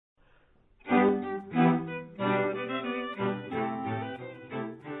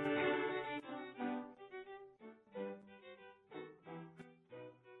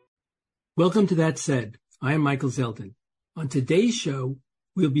Welcome to That Said. I am Michael Zeldin. On today's show,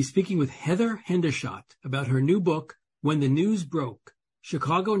 we'll be speaking with Heather Hendershot about her new book, When the News Broke,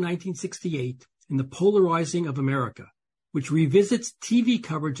 Chicago 1968 and the Polarizing of America, which revisits TV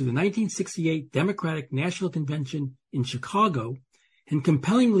coverage of the 1968 Democratic National Convention in Chicago and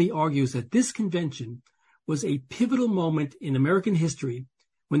compellingly argues that this convention was a pivotal moment in American history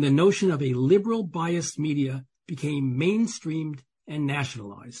when the notion of a liberal biased media became mainstreamed and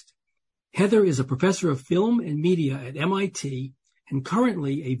nationalized. Heather is a professor of film and media at MIT and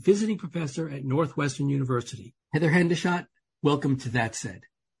currently a visiting professor at Northwestern University. Heather Hendershot, welcome to That Said.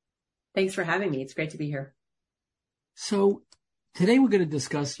 Thanks for having me. It's great to be here. So today we're going to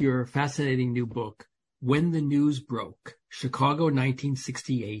discuss your fascinating new book, When the News Broke, Chicago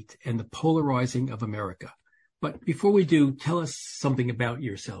 1968 and the Polarizing of America. But before we do, tell us something about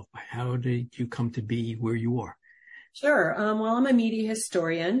yourself. How did you come to be where you are? Sure. Well, I'm a media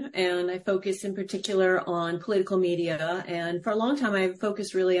historian, and I focus in particular on political media. And for a long time, I've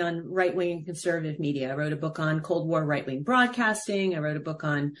focused really on right-wing and conservative media. I wrote a book on Cold War right-wing broadcasting. I wrote a book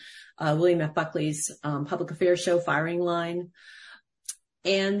on William F. Buckley's public affairs show, Firing Line.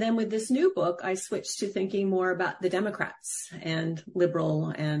 And then with this new book, I switched to thinking more about the Democrats and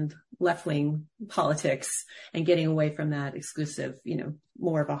liberal and left-wing politics and getting away from that exclusive,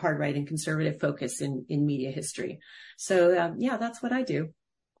 more of a hard-right and conservative focus in media history. So, that's what I do.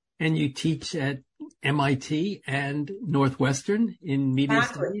 And you teach at MIT and Northwestern in media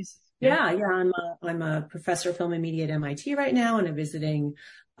studies? Yeah. I'm a professor of film and media at MIT right now, and a visiting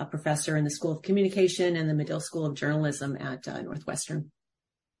professor in the School of Communication and the Medill School of Journalism at Northwestern.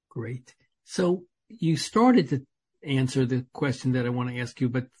 Great. So you started to answer the question that I want to ask you,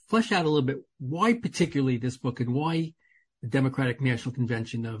 but flesh out a little bit. Why particularly this book and why the Democratic National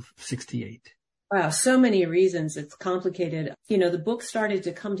Convention of 68? Wow, so many reasons. It's complicated. The book started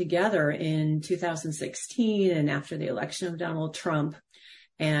to come together in 2016 and after the election of Donald Trump,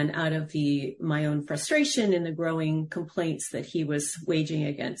 and out of my own frustration and the growing complaints that he was waging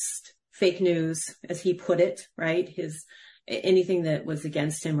against fake news, as he put it, right? Anything that was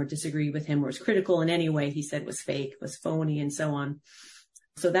against him or disagreed with him or was critical in any way, he said was fake, was phony, and so on.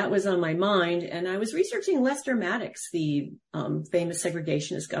 So that was on my mind. And I was researching Lester Maddox, the famous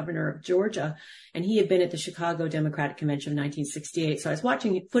segregationist governor of Georgia. And he had been at the Chicago Democratic Convention of 1968. So I was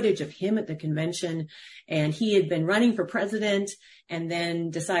watching footage of him at the convention, and he had been running for president and then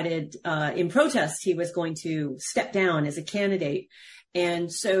decided in protest he was going to step down as a candidate.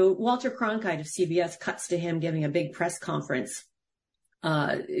 And so Walter Cronkite of CBS cuts to him giving a big press conference,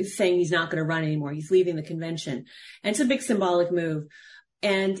 saying he's not going to run anymore. He's leaving the convention. And it's a big symbolic move.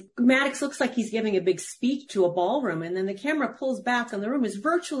 And Maddox looks like he's giving a big speech to a ballroom. And then the camera pulls back and the room is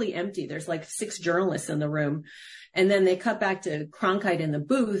virtually empty. There's like 6 journalists in the room. And then they cut back to Cronkite in the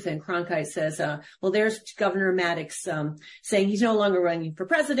booth. And Cronkite says, well, there's Governor Maddox saying he's no longer running for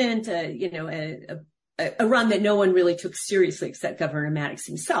president, a run that no one really took seriously except Governor Maddox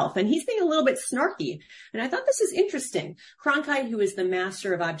himself. And he's being a little bit snarky. And I thought this is interesting. Cronkite, who is the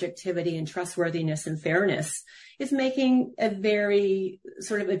master of objectivity and trustworthiness and fairness, is making a very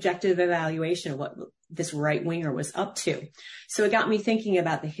sort of objective evaluation of what this right winger was up to. So it got me thinking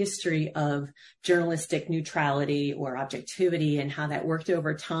about the history of journalistic neutrality or objectivity and how that worked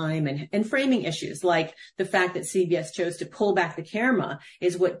over time, and framing issues like the fact that CBS chose to pull back the camera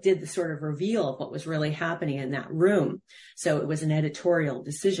is what did the sort of reveal of what was really happening in that room. So it was an editorial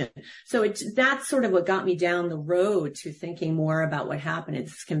decision. So that's sort of what got me down the road to thinking more about what happened at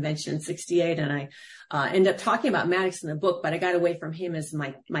this convention in 68. And I end up talking about Maddox in the book, but I got away from him as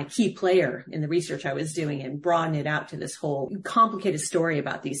my key player in the research I was doing and broadened it out to this whole complicated story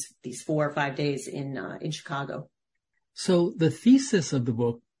about these 4 or 5 days in Chicago. So the thesis of the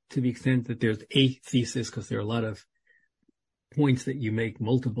book, to the extent that there's a thesis, because there are a lot of points that you make,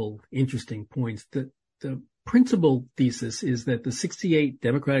 multiple interesting points, the principal thesis is that the 68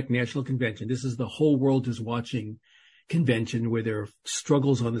 Democratic National Convention, this is the whole world is watching convention where there are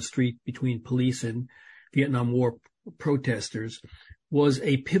struggles on the street between police and Vietnam War protesters, was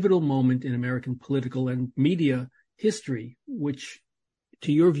a pivotal moment in American political and media history, which,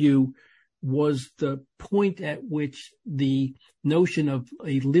 to your view, was the point at which the notion of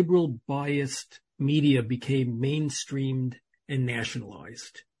a liberal biased media became mainstreamed and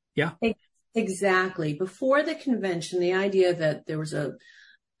nationalized. Yeah? Exactly. Before the convention, the idea that there was a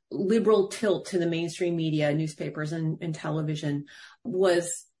liberal tilt to the mainstream media, newspapers and television,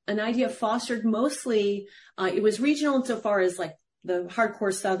 was an idea fostered mostly, it was regional insofar as like the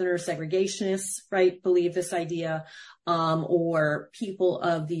hardcore Southern segregationists, right, believe this idea, or people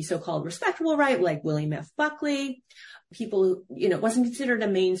of the so-called respectable right, like William F. Buckley, people who, it wasn't considered a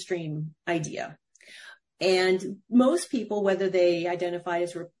mainstream idea. And most people, whether they identified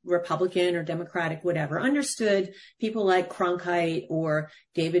as Republican or Democratic, whatever, understood people like Cronkite or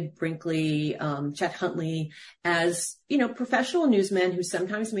David Brinkley, Chet Huntley as, professional newsmen who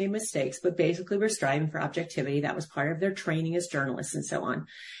sometimes made mistakes, but basically were striving for objectivity. That was part of their training as journalists and so on.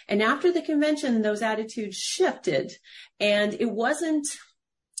 And after the convention, those attitudes shifted, and it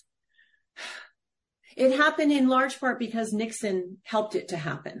happened in large part because Nixon helped it to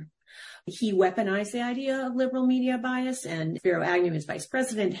happen. He weaponized the idea of liberal media bias, and Spiro Agnew, his vice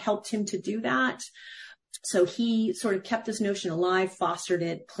president, helped him to do that. So he sort of kept this notion alive, fostered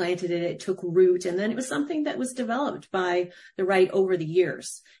it, planted it, it took root, and then it was something that was developed by the right over the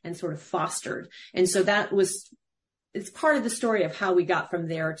years and sort of fostered. And so it's part of the story of how we got from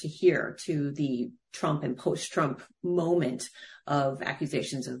there to here, to the Trump and post-Trump moment of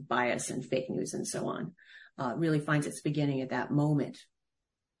accusations of bias and fake news and so on. Really finds its beginning at that moment.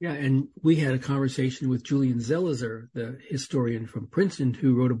 Yeah, and we had a conversation with Julian Zelizer, the historian from Princeton,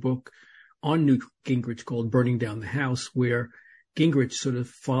 who wrote a book on Newt Gingrich called Burning Down the House, where Gingrich, sort of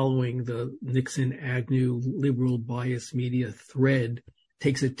following the Nixon-Agnew liberal bias media thread,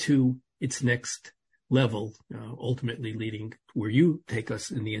 takes it to its next level, ultimately leading where you take us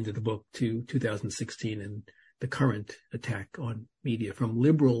in the end of the book to 2016 and the current attack on media, from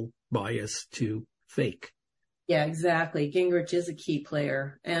liberal bias to fake. Yeah, exactly. Gingrich is a key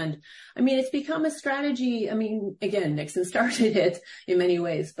player. And it's become a strategy. Again, Nixon started it in many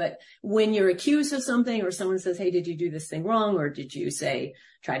ways, but when you're accused of something or someone says, hey, did you do this thing wrong? Or did you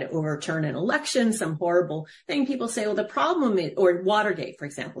try to overturn an election, some horrible thing? People say, well, the problem is, or Watergate, for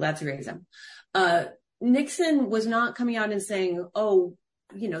example, that's a great example. Nixon was not coming out and saying, oh,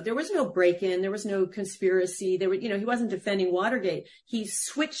 there was no break-in, there was no conspiracy, he wasn't defending Watergate. He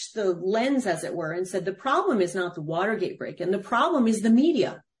switched the lens, as it were, and said, the problem is not the Watergate break-in, the problem is the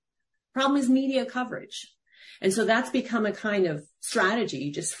media. The problem is media coverage. And so that's become a kind of strategy.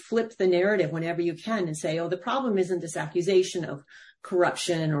 You just flip the narrative whenever you can and say, oh, the problem isn't this accusation of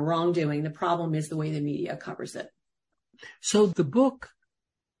corruption or wrongdoing. The problem is the way the media covers it. So the book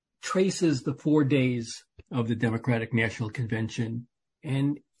traces the 4 days of the Democratic National Convention.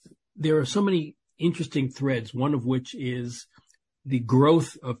 And there are so many interesting threads, one of which is the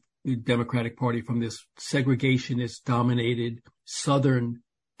growth of the Democratic Party from this segregationist-dominated Southern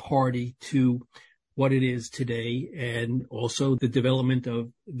party to what it is today, and also the development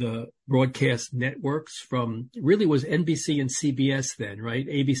of the broadcast networks from, really was NBC and CBS then, right?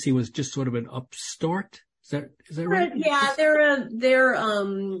 ABC was just sort of an upstart. Is that right? Yeah, they're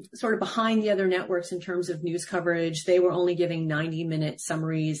sort of behind the other networks in terms of news coverage. They were only giving 90-minute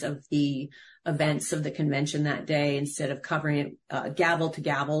summaries of the events of the convention that day instead of covering it gavel to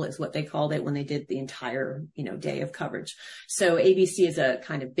gavel is what they called it when they did the entire day of coverage. So ABC is a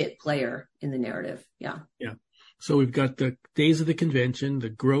kind of bit player in the narrative. Yeah. Yeah. So we've got the days of the convention, the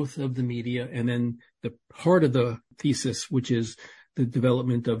growth of the media, and then the part of the thesis, which is the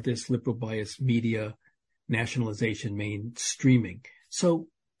development of this liberal bias media nationalization, mainstreaming. So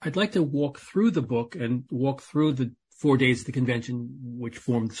I'd like to walk through the book and walk through the 4 days of the convention, which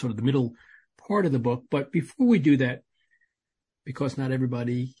formed sort of the middle part of the book. But before we do that, because not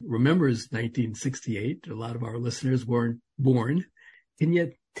everybody remembers 1968, a lot of our listeners weren't born, can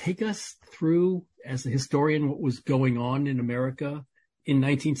you take us through, as a historian, what was going on in America in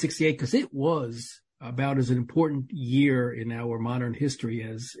 1968? Because it was about as an important year in our modern history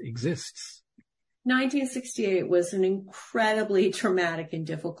as exists. 1968 was an incredibly traumatic and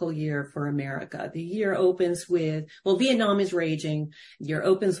difficult year for America. The year opens with, Vietnam is raging. The year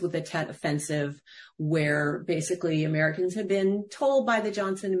opens with the Tet Offensive, where basically Americans have been told by the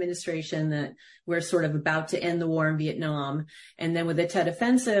Johnson administration that we're sort of about to end the war in Vietnam. And then with the Tet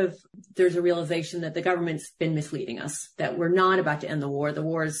Offensive, there's a realization that the government's been misleading us, that we're not about to end the war.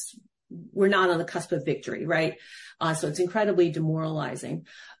 We're not on the cusp of victory, right? So it's incredibly demoralizing.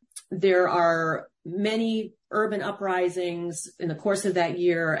 There are many urban uprisings in the course of that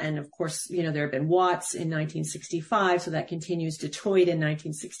year. And of course, there have been Watts in 1965. So that continues. Detroit in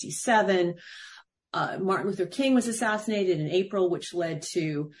 1967. Martin Luther King was assassinated in April, which led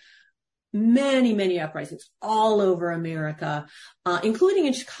to many, many uprisings all over America, including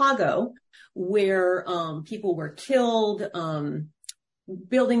in Chicago, where people were killed,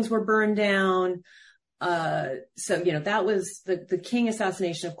 buildings were burned down. That was the King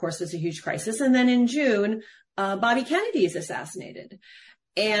assassination, of course, was a huge crisis. And then in June, Bobby Kennedy is assassinated.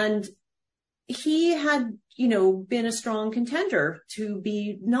 And, he had, been a strong contender to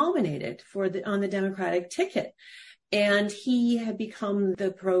be nominated on the Democratic ticket. And he had become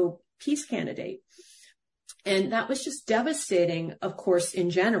the pro-peace candidate. And that was just devastating, of course, in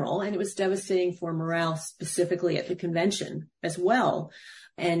general. And it was devastating for morale specifically at the convention as well,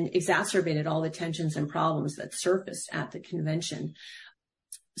 and exacerbated all the tensions and problems that surfaced at the convention.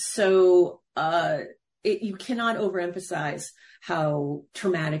 So you cannot overemphasize how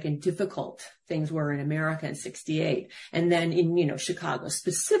traumatic and difficult things were in America in 68. And then in, Chicago,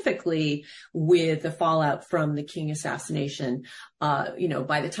 specifically with the fallout from the King assassination, by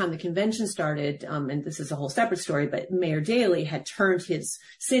the time the convention started, and this is a whole separate story, but Mayor Daley had turned his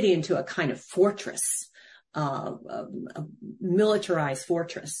city into a kind of fortress, a militarized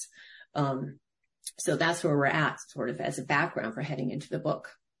fortress. So that's where we're at, sort of as a background for heading into the book.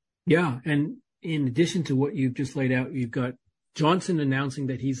 Yeah. And in addition to what you've just laid out, you've got Johnson announcing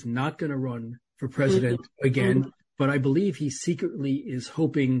that he's not going to run for president again, but I believe he secretly is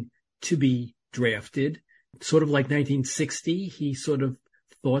hoping to be drafted. Sort of like 1960, he sort of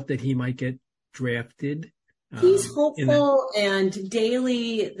thought that he might get drafted. He's hopeful, and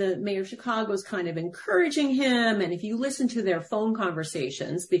Daley, the mayor of Chicago, is kind of encouraging him. And if you listen to their phone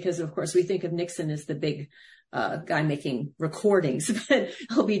conversations, because of course we think of Nixon as the big guy making recordings, but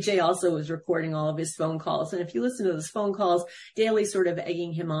LBJ also was recording all of his phone calls. And if you listen to those phone calls, Daley sort of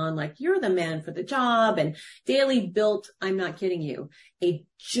egging him on, like, you're the man for the job. And Daley built, I'm not kidding you,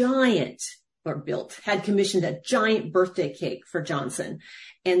 had commissioned a giant birthday cake for Johnson.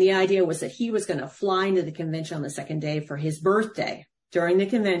 And the idea was that he was going to fly into the convention on the second day for his birthday. During the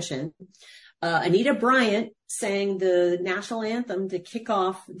convention, Anita Bryant sang the national anthem to kick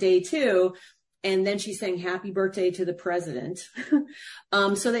off day 2. And then she sang happy birthday to the president.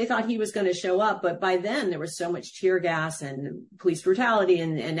 So they thought he was going to show up. But by then there was so much tear gas and police brutality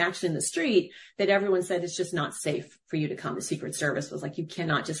and action in the street that everyone said it's just not safe for you to come. The Secret Service was like, you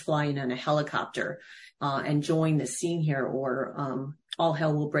cannot just fly in on a helicopter and join the scene here, or all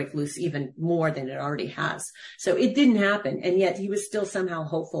hell will break loose even more than it already has. So it didn't happen. And yet he was still somehow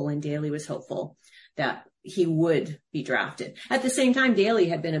hopeful, and Daley was hopeful that he would be drafted. At the same time, Daley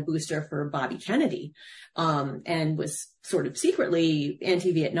had been a booster for Bobby Kennedy, and was sort of secretly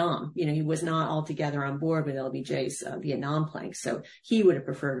anti-Vietnam. He was not altogether on board with LBJ's Vietnam plank. So he would have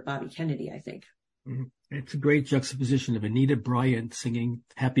preferred Bobby Kennedy, I think. Mm-hmm. It's a great juxtaposition of Anita Bryant singing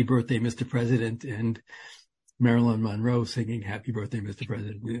Happy Birthday, Mr. President, and Marilyn Monroe singing Happy Birthday, Mr.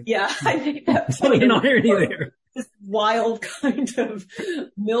 President. Yeah, I think that's an irony there. This wild kind of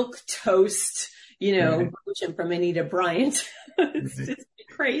milk toast, version from Anita Bryant. It's just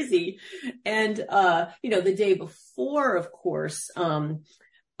crazy. And, the day before, of course,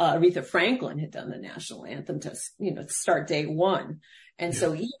 Aretha Franklin had done the national anthem to start day 1. And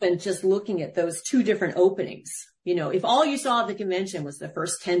so even just looking at those two different openings, if all you saw at the convention was the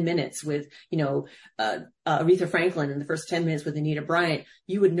first 10 minutes with, Aretha Franklin and the first 10 minutes with Anita Bryant,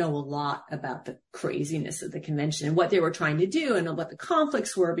 you would know a lot about the craziness of the convention and what they were trying to do and what the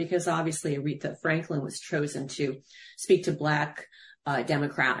conflicts were, because obviously Aretha Franklin was chosen to speak to Black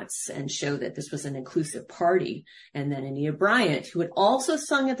Democrats and show that this was an inclusive party. And then Anita Bryant, who had also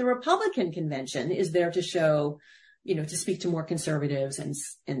sung at the Republican convention, is there to show, to speak to more conservatives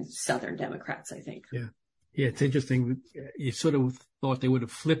and Southern Democrats, I think. Yeah. Yeah, it's interesting. You sort of thought they would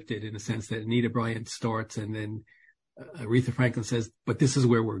have flipped it in the sense that Anita Bryant starts and then Aretha Franklin says, but this is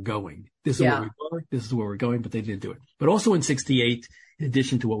where we're going. This is where we are. This is where we're going, but they didn't do it. But also in 68, in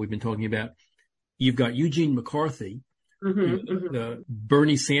addition to what we've been talking about, you've got Eugene McCarthy, the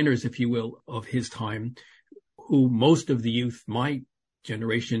Bernie Sanders, if you will, of his time, who most of the youth, my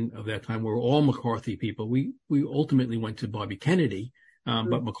generation of that time, were all McCarthy people. We ultimately went to Bobby Kennedy,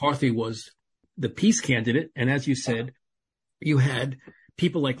 but McCarthy was the peace candidate. And as you said, you had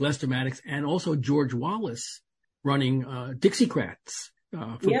people like Lester Maddox and also George Wallace running Dixiecrats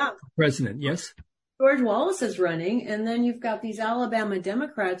for president. Yes. George Wallace is running. And then you've got these Alabama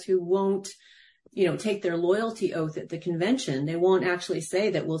Democrats who won't, take their loyalty oath at the convention. They won't actually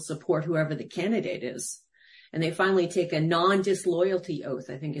say that we'll support whoever the candidate is. And they finally take a non-disloyalty oath,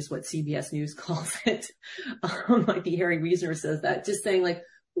 I think is what CBS News calls it. Like the Harry Reasoner says that, just saying like,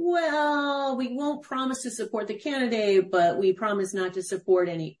 well, we won't promise to support the candidate, but we promise not to support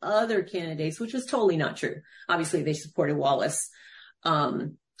any other candidates, which was totally not true. Obviously, they supported Wallace.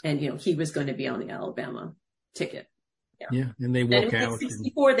 And, he was going to be on the Alabama ticket. Yeah. And they walk out. In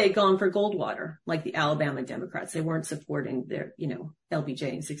 64, they'd gone for Goldwater, like the Alabama Democrats. They weren't supporting their,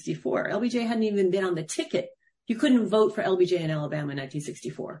 LBJ in 64. LBJ hadn't even been on the ticket. You couldn't vote for LBJ in Alabama in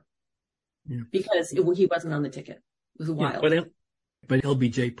 1964 because he wasn't on the ticket. It was wild. But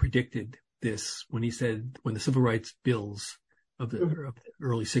LBJ predicted this when he said when the civil rights bills of the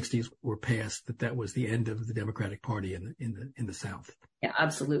early 60s were passed, that was the end of the Democratic Party in the South. Yeah,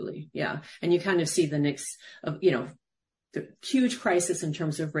 absolutely. Yeah. And you kind of see the next of, the huge crisis in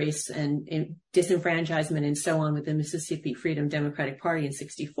terms of race and disenfranchisement and so on with the Mississippi Freedom Democratic Party in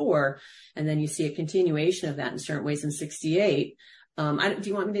 64. And then you see a continuation of that in certain ways in 68. Do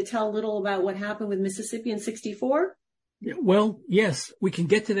you want me to tell a little about what happened with Mississippi in 64? Well, yes, we can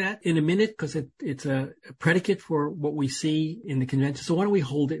get to that in a minute because it's a predicate for what we see in the convention. So why don't we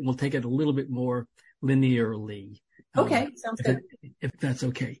hold it and we'll take it a little bit more linearly. Okay, sounds good. If that's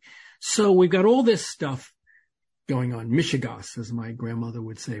okay. So we've got all this stuff going on, mishigas, as my grandmother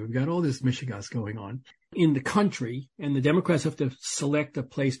would say. We've got all this mishigas going on in the country, and the Democrats have to select a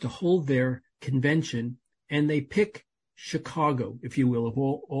place to hold their convention, and they pick Chicago, if you will, of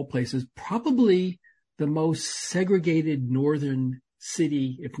all places, probably the most segregated northern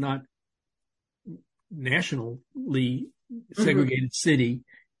city, if not nationally segregated city,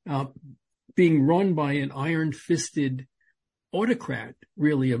 being run by an iron-fisted autocrat,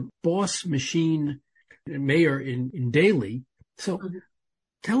 really a boss machine mayor in Daley. So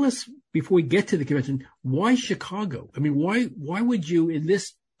tell us, before we get to the convention, why Chicago? I mean, why would you, in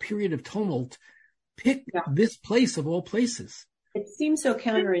this period of tumult, pick this place of all places? It seems so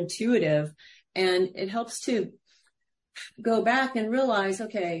counterintuitive. And it helps to go back and realize,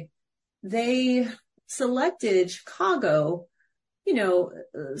 okay, they selected Chicago,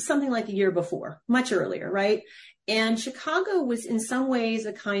 something like a year before, much earlier, right? And Chicago was in some ways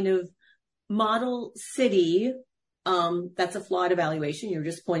a kind of model city. That's a flawed evaluation. You're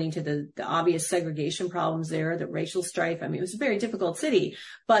just pointing to the obvious segregation problems there, the racial strife. I mean, it was a very difficult city,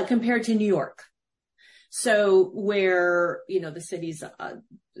 but compared to New York. So where, the city's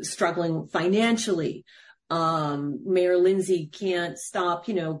struggling financially, Mayor Lindsay can't stop,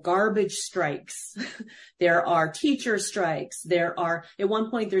 garbage strikes. There are teacher strikes. At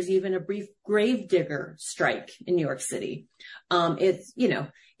one point, there's even a brief gravedigger strike in New York City.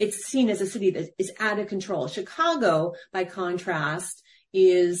 It's seen as a city that is out of control. Chicago, by contrast,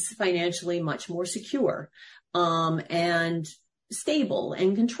 is financially much more secure, and stable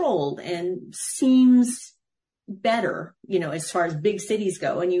and controlled and seems better, as far as big cities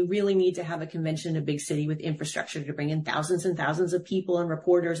go. And you really need to have a convention in a big city with infrastructure to bring in thousands and thousands of people and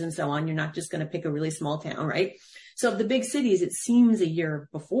reporters and so on. You're not just going to pick a really small town, right? So of the big cities, it seems a year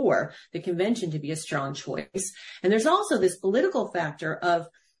before the convention to be a strong choice. And there's also this political factor of,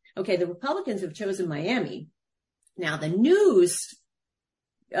 okay, the Republicans have chosen Miami. Now the news,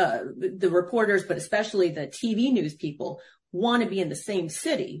 the reporters, but especially the TV news people, want to be in the same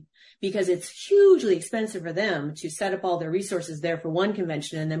city because it's hugely expensive for them to set up all their resources there for one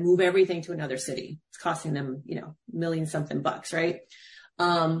convention and then move everything to another city. It's costing them, million something bucks, right?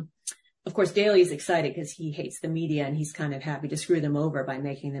 Of course, Daley's excited because he hates the media and he's kind of happy to screw them over by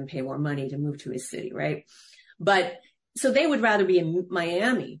making them pay more money to move to his city, right? But so they would rather be in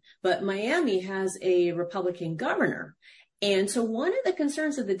Miami, but Miami has a Republican governor. And so one of the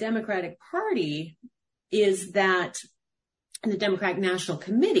concerns of the Democratic Party is that, and the Democratic National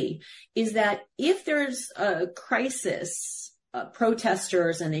Committee, is that if there's a crisis,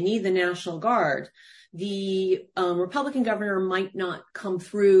 protesters, and they need the National Guard, the Republican governor might not come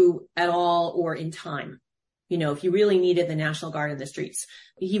through at all or in time. If you really needed the National Guard in the streets,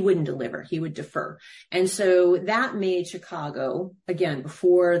 he wouldn't deliver. He would defer. And so that made Chicago, again,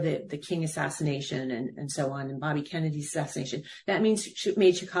 before the King assassination and so on, and Bobby Kennedy's assassination,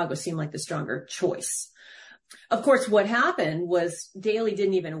 made Chicago seem like the stronger choice. Of course, what happened was Daley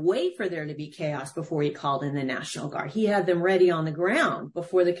didn't even wait for there to be chaos before he called in the National Guard. He had them ready on the ground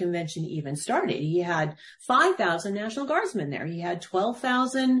before the convention even started. He had 5,000 National Guardsmen there. He had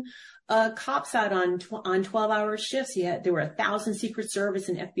 12,000 cops out on 12-hour shifts. There were 1,000 Secret Service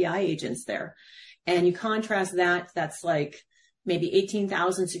and FBI agents there. And you contrast that's like maybe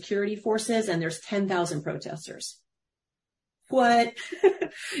 18,000 security forces, and there's 10,000 protesters. What?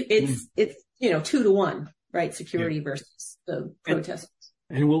 It's 2 to 1. Right, security versus the protesters.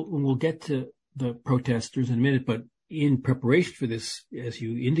 And we'll get to the protesters in a minute, but in preparation for this, as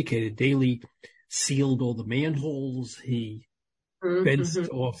you indicated, Daley sealed all the manholes. He fenced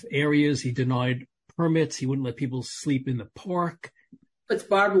off areas. He denied permits. He wouldn't let people sleep in the park. Puts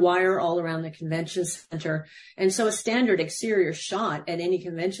barbed wire all around the convention center. And so a standard exterior shot at any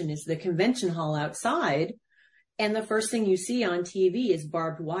convention is the convention hall outside. And the first thing you see on TV is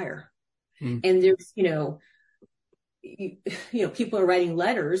barbed wire. And there's, people are writing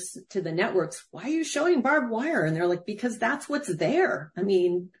letters to the networks. Why are you showing barbed wire? And they're like, because that's what's there. I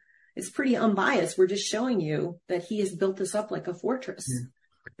mean, it's pretty unbiased. We're just showing you that he has built this up like a fortress.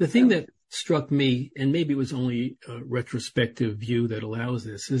 The thing that struck me, and maybe it was only a retrospective view that allows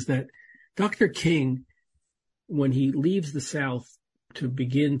this, is that Dr. King, when he leaves the South to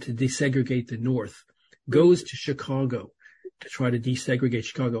begin to desegregate the North, goes to Chicago to try to desegregate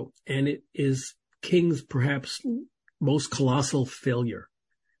Chicago. And it is King's perhaps most colossal failure,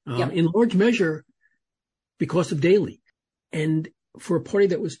 in large measure because of Daley. And for a party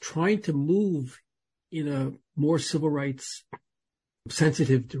that was trying to move in a more civil rights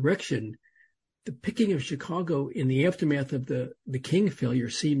sensitive direction, the picking of Chicago in the aftermath of the King failure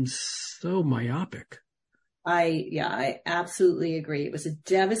seems so myopic. I absolutely agree. It was a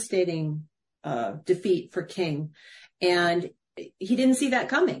devastating defeat for King, and he didn't see that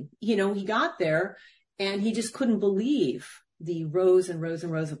coming. He got there and he just couldn't believe the rows and rows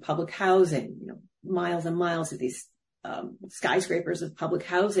and rows of public housing, miles and miles of these skyscrapers of public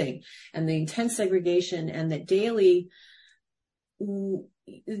housing, and the intense segregation, and that Daley,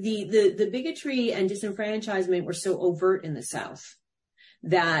 the bigotry and disenfranchisement were so overt in the South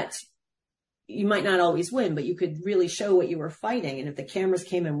that you might not always win, but you could really show what you were fighting. And if the cameras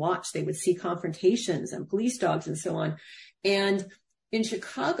came and watched, they would see confrontations and police dogs and so on. And in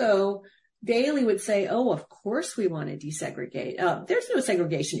Chicago, Daley would say, oh, of course we want to desegregate. There's no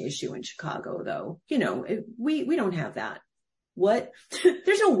segregation issue in Chicago, though. We don't have that. What?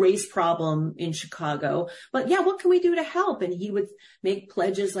 There's no race problem in Chicago, but yeah, what can we do to help? And he would make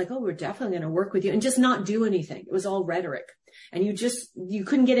pledges like, oh, we're definitely going to work with you, and just not do anything. It was all rhetoric. And you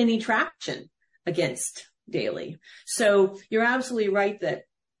couldn't get any traction against Daley. So you're absolutely right that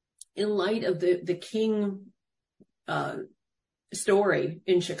in light of the King story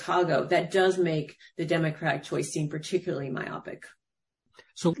in Chicago, that does make the Democratic choice seem particularly myopic.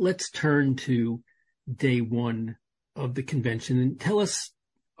 So let's turn to day one of the convention and tell us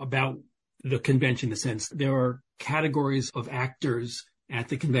about the convention in a sense. There are categories of actors at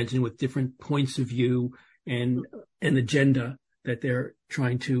the convention with different points of view and an agenda that they're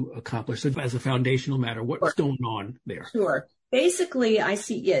trying to accomplish. So as a foundational matter, what's going on there? Sure. Basically, I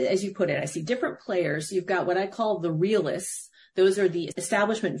see, as you put it, I see different players. You've got what I call the realists. Those are the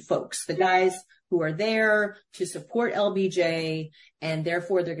establishment folks, the guys who are there to support LBJ, and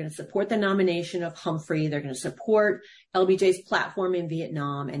therefore they're going to support the nomination of Humphrey. They're going to support LBJ's platform in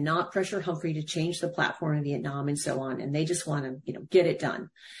Vietnam and not pressure Humphrey to change the platform in Vietnam and so on. And they just want to, get it done.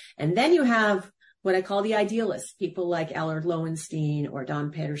 And then you have what I call the idealists, people like Allard Lowenstein or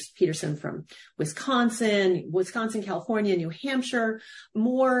Don Peterson from Wisconsin, California, New Hampshire,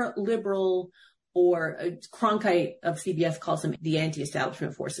 more liberal, or Cronkite of CBS calls them the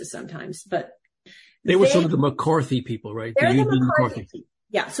anti-establishment forces sometimes, but they were some of the McCarthy people, right? They're the McCarthy.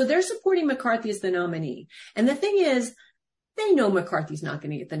 Yeah. So they're supporting McCarthy as the nominee. And the thing is, they know McCarthy's not going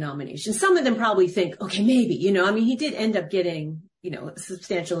to get the nomination. Some of them probably think, okay, maybe, he did end up getting, a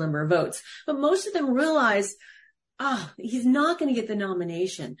substantial number of votes, but most of them realize, he's not going to get the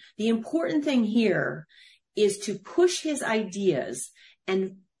nomination. The important thing here is to push his ideas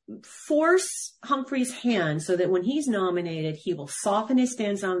and force Humphrey's hand so that when he's nominated, he will soften his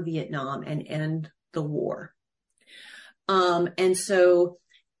stance on Vietnam and end the war. And so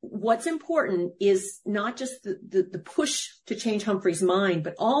what's important is not just the push to change Humphrey's mind,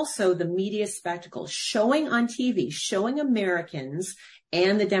 but also the media spectacle, showing on TV, showing Americans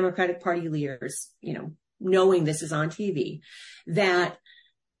and the Democratic Party leaders, knowing this is on TV, that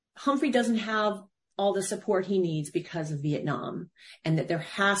Humphrey doesn't have all the support he needs because of Vietnam, and that there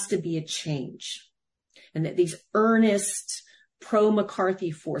has to be a change, and that these earnest pro-McCarthy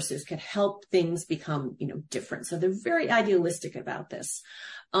forces could help things become, different. So they're very idealistic about this.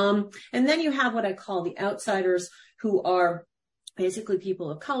 And then you have what I call the outsiders, who are basically people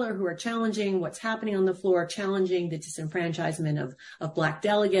of color who are challenging what's happening on the floor, challenging the disenfranchisement of Black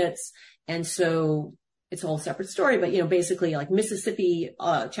delegates. And so it's a whole separate story, but, basically like Mississippi,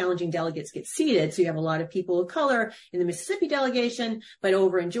 challenging delegates get seated. So you have a lot of people of color in the Mississippi delegation, but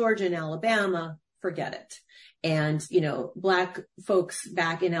over in Georgia and Alabama, forget it. And, Black folks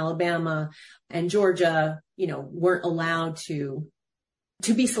back in Alabama and Georgia, weren't allowed to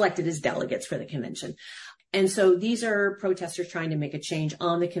be selected as delegates for the convention. And so these are protesters trying to make a change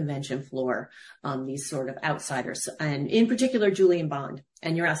on the convention floor, these sort of outsiders, and in particular, Julian Bond.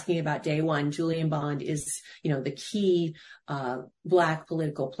 And you're asking about day one. Julian Bond is, the key Black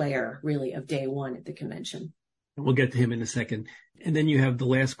political player, really, of day one at the convention. We'll get to him in a second. And then you have the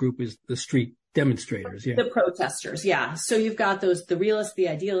last group is the street demonstrators. Yeah. The protesters. Yeah. So you've got the realists, the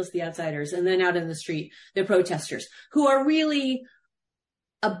idealists, the outsiders, and then out in the street, the protesters, who are really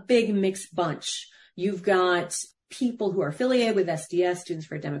a big mixed bunch. You've got people who are affiliated with SDS, Students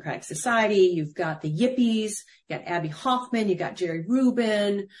for a Democratic Society. You've got the Yippies, you got Abby Hoffman, you got Jerry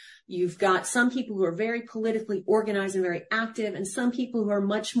Rubin. You've got some people who are very politically organized and very active, and some people who are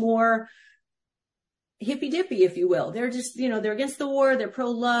much more hippy-dippy, if you will. They're just, they're against the war, they're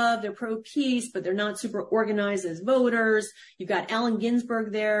pro-love, they're pro-peace, but they're not super organized as voters. You've got Allen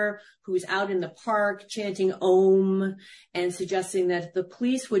Ginsberg there, who's out in the park chanting Om and suggesting that the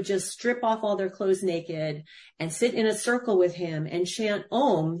police would just strip off all their clothes naked and sit in a circle with him and chant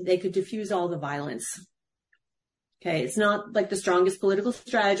Om. They could diffuse all the violence. Okay, it's not like the strongest political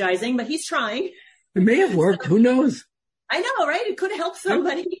strategizing, but he's trying. It may have worked. Who knows? I know, right? It could have helped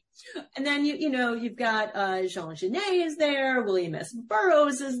somebody. And then, you've got Jean Genet is there. William S.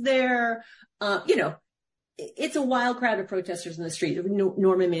 Burroughs is there. It's a wild crowd of protesters in the street.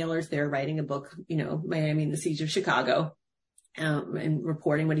 Norman Mailer's there writing a book, Miami and the Siege of Chicago, and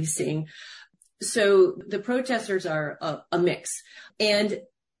reporting what he's seeing. So the protesters are a mix. And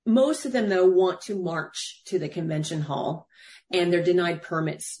most of them, though, want to march to the convention hall, and they're denied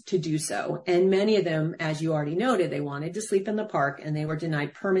permits to do so. And many of them, as you already noted, they wanted to sleep in the park, and they were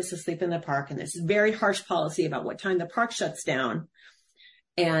denied permits to sleep in the park. And this very harsh policy about what time the park shuts down.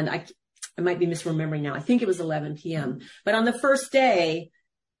 And I might be misremembering now. I think it was 11 p.m. But on the first day,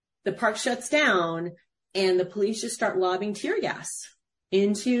 the park shuts down, and the police just start lobbing tear gas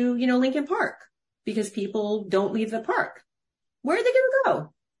into, Lincoln Park, because people don't leave the park. Where are they going to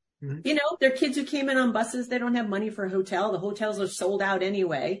go? Mm-hmm. They're kids who came in on buses. They don't have money for a hotel. The hotels are sold out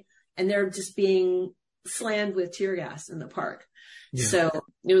anyway, and they're just being slammed with tear gas in the park. Yeah. So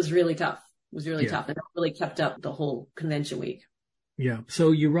it was really tough. It was really tough, and it really kept up the whole convention week. Yeah. So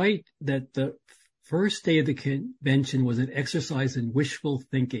you write that the first day of the convention was an exercise in wishful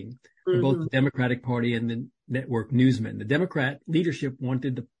thinking for both the Democratic Party and the network newsmen. The Democrat leadership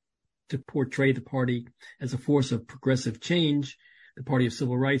wanted to portray the party as a force of progressive change, the party of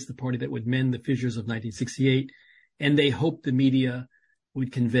civil rights, the party that would mend the fissures of 1968. And they hoped the media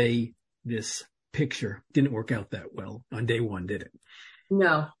would convey this picture. Didn't work out that well on day one, did it?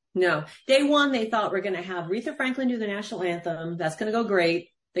 No. Day one, they thought we're going to have Aretha Franklin do the national anthem. That's going to go great.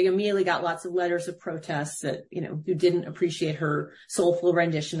 They immediately got lots of letters of protest that, who didn't appreciate her soulful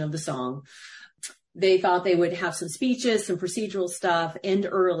rendition of the song. They thought they would have some speeches, some procedural stuff, end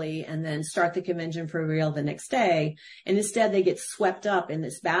early, and then start the convention for real the next day. And instead, they get swept up in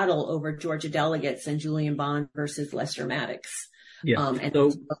this battle over Georgia delegates and Julian Bond versus Lester Maddox. Yeah. And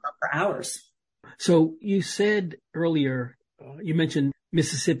so, for hours. So you said earlier, you mentioned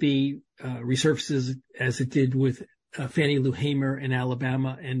Mississippi resurfaces as it did with Fannie Lou Hamer in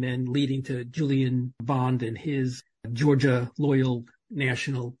Alabama, and then leading to Julian Bond and his Georgia loyal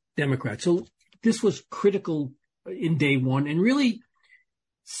national Democrat. So this was critical in day one and really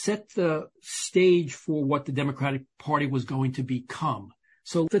set the stage for what the Democratic Party was going to become.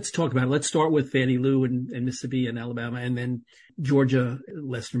 So let's talk about it. Let's start with Fannie Lou and Mississippi and Alabama, and then Georgia,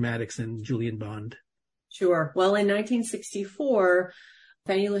 Lester Maddox and Julian Bond. Sure. Well, in 1964,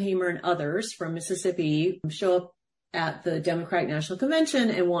 Fannie Lou Hamer and others from Mississippi show up at the Democratic National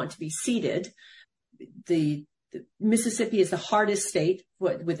Convention and want to be seated. The Mississippi is the hardest state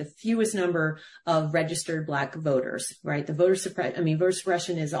with the fewest number of registered Black voters, right? The voter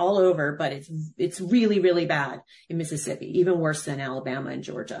suppression is all over, but it's really, really bad in Mississippi, even worse than Alabama and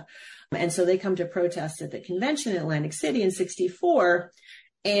Georgia. And so they come to protest at the convention in Atlantic City in 64,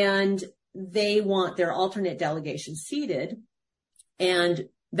 and they want their alternate delegation seated, and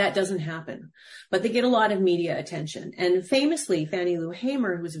that doesn't happen. But they get a lot of media attention. And famously, Fannie Lou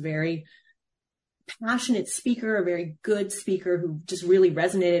Hamer, who was a very passionate speaker, a very good speaker who just really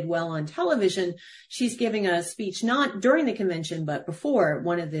resonated well on television. She's giving a speech not during the convention, but before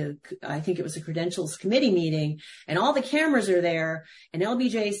one of I think it was a credentials committee meeting, and all the cameras are there, and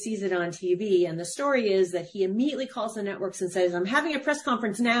LBJ sees it on TV. And the story is that he immediately calls the networks and says, "I'm having a press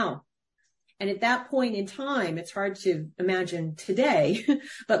conference now." And at that point in time, it's hard to imagine today,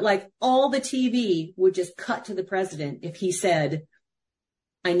 but like all the TV would just cut to the president if he said,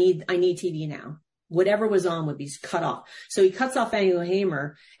 I need TV now. Whatever was on would be cut off. So he cuts off Fannie Lou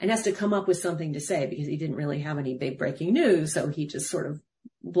Hamer and has to come up with something to say because he didn't really have any big breaking news. So he just sort of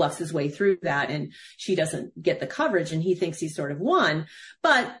bluffs his way through that, and she doesn't get the coverage, and he thinks he's sort of won.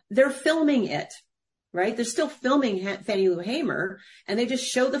 But they're filming it, right? They're still filming Fannie Lou Hamer, and they just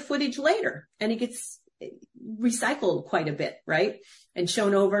show the footage later, and it gets recycled quite a bit, right? And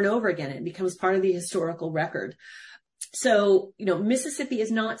shown over and over again. It becomes part of the historical record. So, Mississippi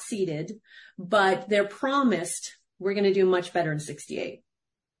is not seated, but they're promised we're going to do much better in 68.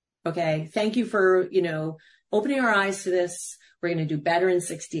 Okay. Thank you for, opening our eyes to this. We're going to do better in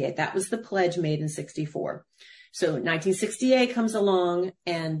 68. That was the pledge made in 64. So 1968 comes along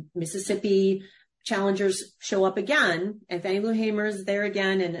and Mississippi challengers show up again, and Fannie Lou Hamer is there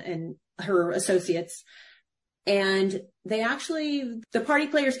again and her associates. And the party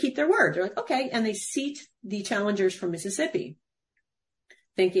players keep their word. They're like, okay. And they seat the challengers from Mississippi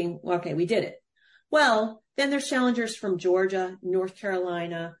thinking, well, okay, we did it. Well, then there's challengers from Georgia, North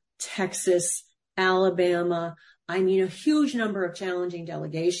Carolina, Texas, Alabama. I mean, a huge number of challenging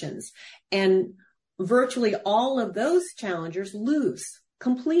delegations. And virtually all of those challengers lose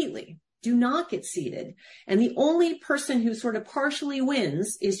completely, do not get seated. And the only person who sort of partially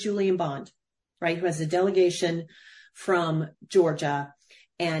wins is Julian Bond, right? Who has a delegation from Georgia.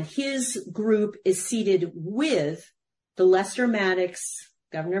 And his group is seated with the Lester Maddox,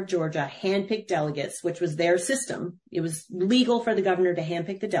 governor of Georgia, handpicked delegates, which was their system. It was legal for the governor to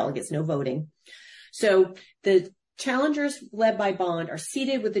handpick the delegates, no voting. So the challengers led by Bond are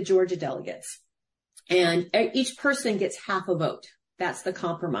seated with the Georgia delegates, and each person gets half a vote. That's the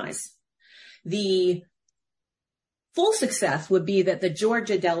compromise. The full success would be that the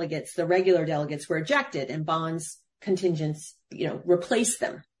Georgia delegates, the regular delegates, were ejected and Bond's contingents, replaced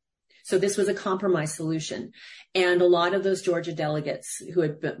them. So this was a compromise solution. And a lot of those Georgia delegates who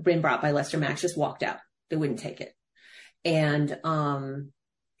had been brought by Lester Maddox just walked out. They wouldn't take it. And,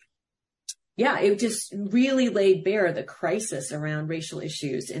 it just really laid bare the crisis around racial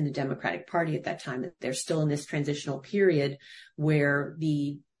issues in the Democratic Party at that time. They're still in this transitional period where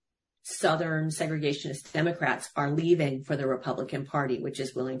the Southern segregationist Democrats are leaving for the Republican Party, which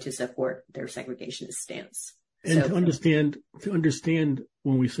is willing to support their segregationist stance. And to understand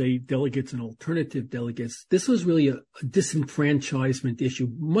when we say delegates and alternative delegates, this was really a disenfranchisement issue,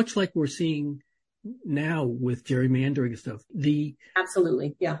 much like we're seeing now with gerrymandering and stuff.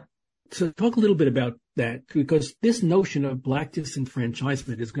 Absolutely, yeah. So talk a little bit about that, because this notion of Black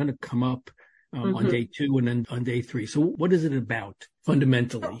disenfranchisement is going to come up on day 2 and then on day 3. So what is it about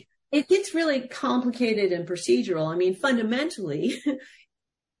fundamentally? It gets really complicated and procedural. I mean, fundamentally,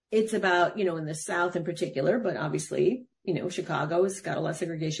 it's about, in the South in particular, but obviously, Chicago has got a lot of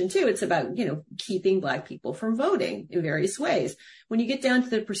segregation too. It's about, keeping Black people from voting in various ways. When you get down to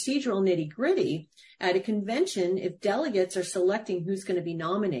the procedural nitty gritty at a convention, if delegates are selecting who's going to be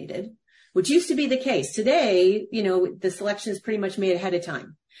nominated, which used to be the case. Today, the selection is pretty much made ahead of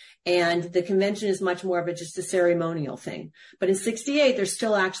time. And the convention is much more of just a ceremonial thing. But in 68, they're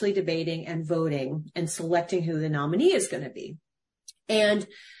still actually debating and voting and selecting who the nominee is going to be. And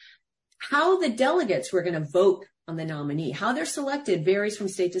how the delegates were going to vote on the nominee, how they're selected varies from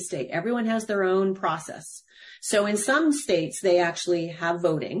state to state. Everyone has their own process. So in some states, they actually have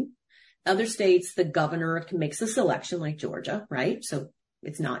voting. Other states, the governor makes a selection, like Georgia, right? So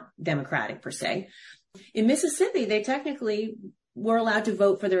it's not democratic per se. In Mississippi, they technically were allowed to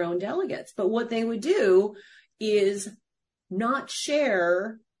vote for their own delegates. But what they would do is not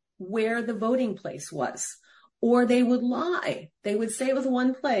share where the voting place was. Or they would lie. They would say it was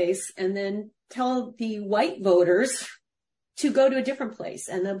one place and then tell the white voters to go to a different place.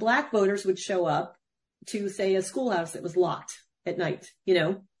 And the Black voters would show up to, say, a schoolhouse that was locked at night,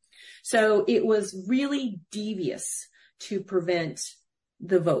 So it was really devious to prevent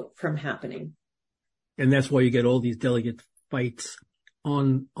the vote from happening. And that's why you get all these delegate fights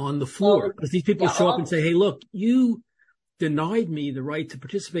on the floor. Because these people show up and say, hey, look, you denied me the right to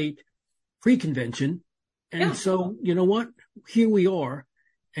participate pre-convention. And so, you know what? Here we are,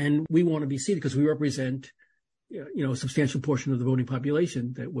 and we want to be seated because we represent, a substantial portion of the voting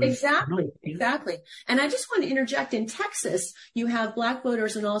population that was. Exactly. And I just want to interject, in Texas, you have Black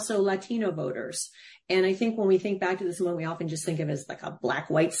voters and also Latino voters. And I think when we think back to this moment, we often just think of it as like a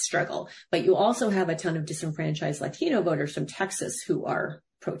Black-white struggle. But you also have a ton of disenfranchised Latino voters from Texas who are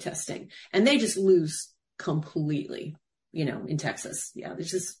protesting. And they just lose completely, in Texas. Yeah,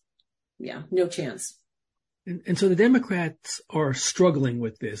 there's just, no chance. And so the Democrats are struggling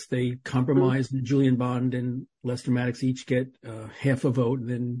with this. They compromise, and Julian Bond and Lester Maddox each get half a vote, and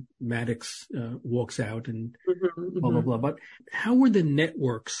then Maddox walks out and blah, blah, blah. But how were the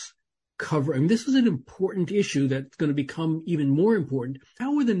networks covering? I mean, this was an important issue that's going to become even more important.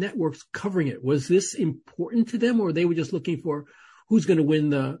 How were the networks covering it? Was this important to them, or they were just looking for who's going to win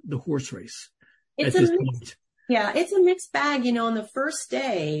the horse race at this point? Yeah, it's a mixed bag. On the first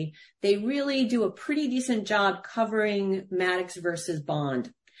day, they really do a pretty decent job covering Maddox versus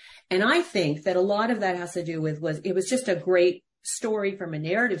Bond. And I think that a lot of that has to do with it was just a great story from a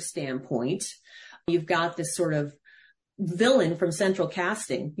narrative standpoint. You've got this sort of villain from central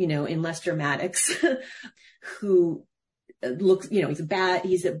casting, in Lester Maddox, who looks,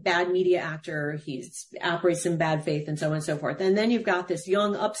 he's a bad media actor. He operates in bad faith and so on and so forth. And then you've got this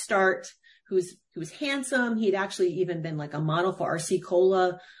young upstart who's handsome. He'd actually even been like a model for RC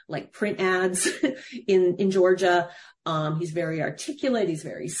Cola, like print ads in Georgia. He's very articulate. He's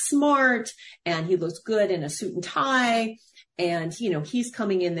very smart, and he looks good in a suit and tie. And, he's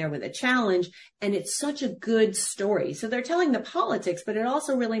coming in there with a challenge, and it's such a good story. So they're telling the politics, but it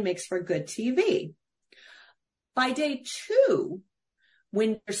also really makes for good TV. By day 2,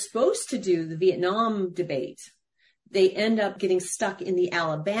 when they're supposed to do the Vietnam debate, they end up getting stuck in the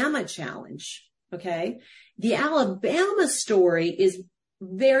Alabama challenge. Okay. The Alabama story is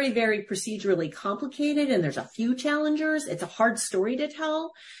very, very procedurally complicated, and there's a few challengers. It's a hard story to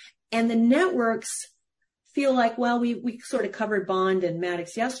tell. And the networks feel like, well, we sort of covered Bond and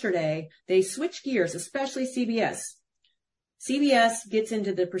Maddox yesterday. They switch gears, especially CBS. CBS gets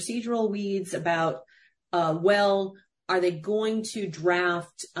into the procedural weeds about, are they going to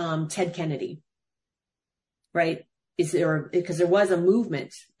draft Ted Kennedy? Right? Because there was a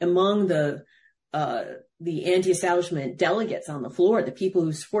movement among the anti-establishment delegates on the floor. The people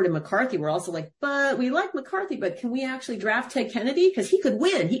who supported McCarthy were also like, but we like McCarthy, but can we actually draft Ted Kennedy? Because he could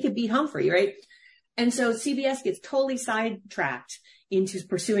win. He could beat Humphrey, right? And so CBS gets totally sidetracked into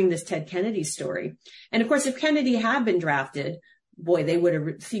pursuing this Ted Kennedy story. And of course, if Kennedy had been drafted, boy,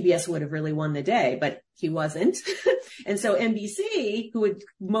 CBS would have really won the day, but he wasn't. And so NBC, who had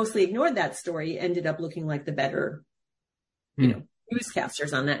mostly ignored that story, ended up looking like the better,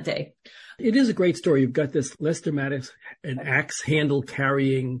 newscasters on that day. It is a great story. You've got this Lester Maddox, an axe handle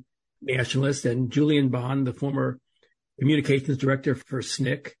carrying nationalist, and Julian Bond, the former communications director for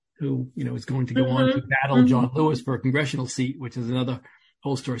SNCC, who, is going to go on to battle John Lewis for a congressional seat, which is another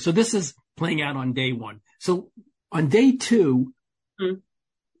whole story. So this is playing out on day 1. So on day 2,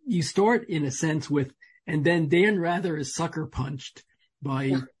 you start in a sense with, and then Dan Rather is sucker punched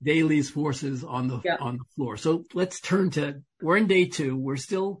by Daley's forces on the floor. So let's turn we're in day 2. We're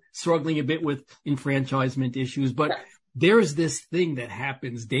still struggling a bit with enfranchisement issues, but there's this thing that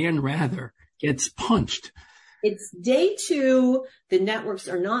happens. Dan Rather gets punched. It's day 2. The networks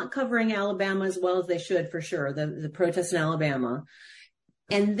are not covering Alabama as well as they should, for sure, the protests in Alabama.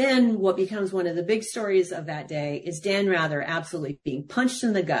 And then what becomes one of the big stories of that day is Dan Rather absolutely being punched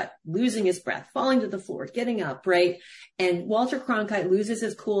in the gut, losing his breath, falling to the floor, getting up, right? And Walter Cronkite loses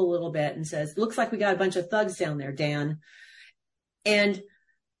his cool a little bit and says, looks like we got a bunch of thugs down there, Dan. And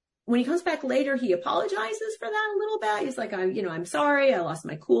when he comes back later, he apologizes for that a little bit. He's like, I'm sorry. I lost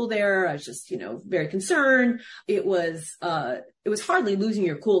my cool there. I was just, very concerned. It was hardly losing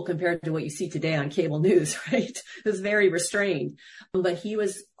your cool compared to what you see today on cable news, right? It was very restrained, but he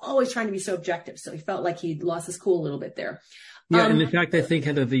was always trying to be so objective. So he felt like he'd lost his cool a little bit there. Yeah. And in fact, I think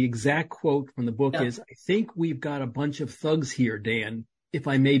Heather, the exact quote from the book is, I think we've got a bunch of thugs here, Dan, if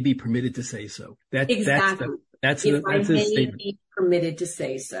I may be permitted to say so. Exactly. That's his statement. Be permitted to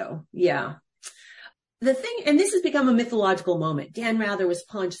say so. Yeah. The thing, and this has become a mythological moment. Dan Rather was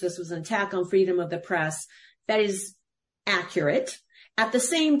punched. This was an attack on freedom of the press. That is accurate. At the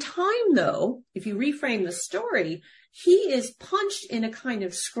same time, though, if you reframe the story, he is punched in a kind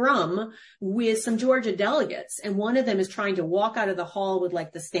of scrum with some Georgia delegates. And one of them is trying to walk out of the hall with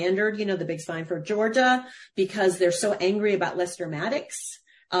like the standard, the big sign for Georgia, because they're so angry about Lester Maddox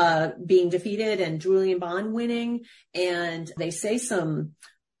being defeated and Julian Bond winning. And they say some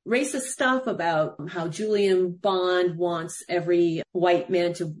racist stuff about how Julian Bond wants every white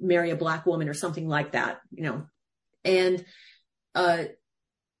man to marry a black woman or something like that, And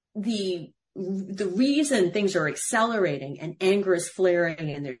the reason things are accelerating and anger is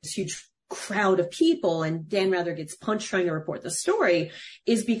flaring and there's this huge crowd of people and Dan Rather gets punched trying to report the story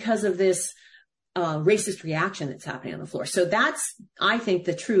is because of this racist reaction that's happening on the floor. So that's, I think,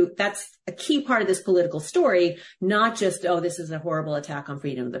 that's a key part of this political story, not just, this is a horrible attack on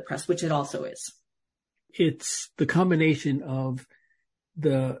freedom of the press, which it also is. It's the combination of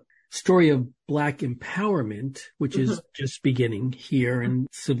the story of Black empowerment, which is just beginning here, and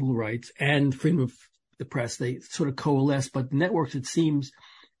civil rights and freedom of the press. They sort of coalesce, but the networks, it seems,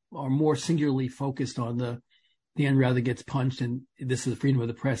 are more singularly focused on the Dan Rather gets punched, and this is the freedom of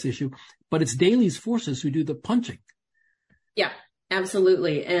the press issue. But it's Daley's forces who do the punching. Yeah,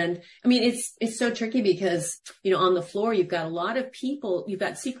 absolutely. And I mean, it's so tricky because, on the floor, you've got a lot of people. You've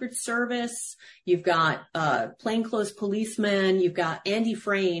got Secret Service. You've got plainclothes policemen. You've got Andy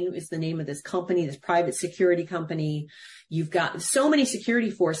Frayne is the name of this company, this private security company. You've got so many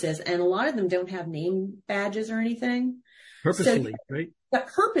security forces, and a lot of them don't have name badges or anything. Purposely, right? But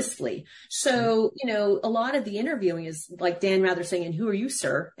purposely. So, a lot of the interviewing is like Dan Rather saying, and who are you,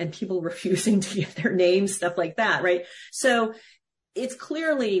 sir? And people refusing to give their names, stuff like that, right? So it's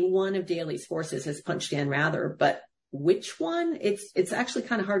clearly one of Daley's forces has punched Dan Rather, but which one, it's actually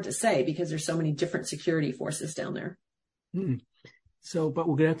kind of hard to say because there's so many different security forces down there. So, but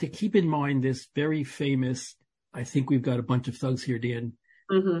we're going to have to keep in mind this very famous, I think we've got a bunch of thugs here, Dan.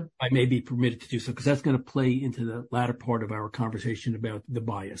 I may be permitted to do so because that's going to play into the latter part of our conversation about the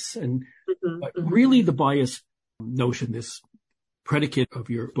bias. And but really the bias notion, this predicate of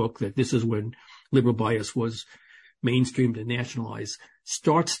your book, that this is when liberal bias was mainstreamed and nationalized,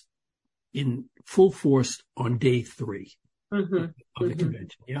 starts in full force on day 3 of the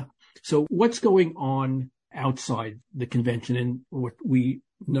convention. Yeah. So what's going on outside the convention? And what we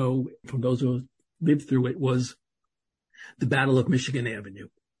know from those who lived through it was the Battle of Michigan Avenue.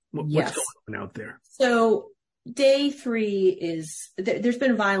 What's going on out there? So day 3 is, there's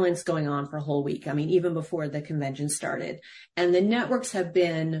been violence going on for a whole week. I mean, even before the convention started. And the networks have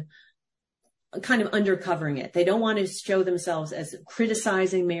been kind of undercovering it. They don't want to show themselves as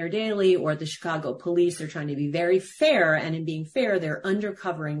criticizing Mayor Daley or the Chicago police. They're trying to be very fair. And in being fair, they're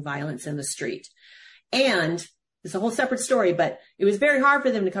undercovering violence in the street. And it's a whole separate story, but it was very hard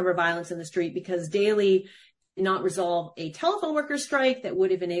for them to cover violence in the street because Daley did not resolve a telephone worker strike that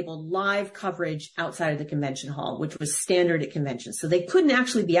would have enabled live coverage outside of the convention hall, which was standard at conventions. So they couldn't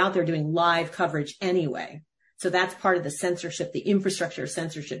actually be out there doing live coverage anyway. So that's part of the censorship, the infrastructure of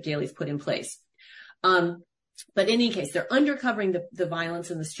censorship Daley's put in place. But in any case, they're undercovering the violence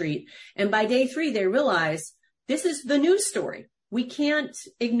in the street. And by day 3, they realize this is the news story. We can't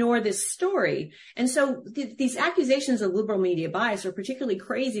ignore this story. And so these accusations of liberal media bias are particularly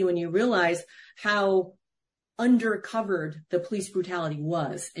crazy when you realize how undercovered the police brutality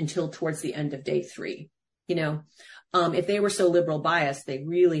was until towards the end of day 3. You know, if they were so liberal biased, they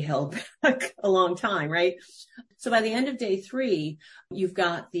really held back a long time, right? So by the end of day 3, you've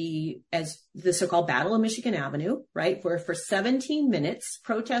got the so-called Battle of Michigan Avenue, right? Where for 17 minutes,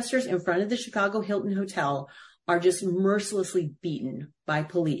 protesters in front of the Chicago Hilton Hotel are just mercilessly beaten by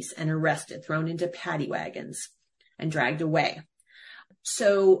police and arrested, thrown into paddy wagons and dragged away.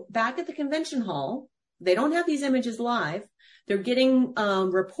 So back at the convention hall, they don't have these images live. They're getting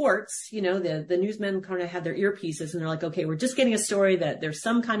reports, you know, the newsmen kind of have their earpieces and they're like, okay, we're just getting a story that there's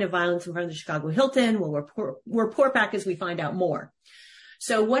some kind of violence in front of the Chicago Hilton. We'll report back as we find out more.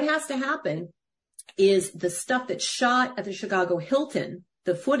 So what has to happen is the stuff that's shot at the Chicago Hilton,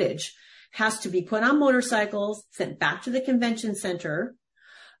 the footage, has to be put on motorcycles, sent back to the convention center.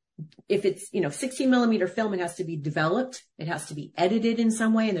 If it's, 16 millimeter film, it has to be developed. It has to be edited in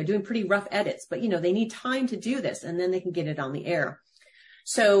some way. And they're doing pretty rough edits, but, they need time to do this and then they can get it on the air.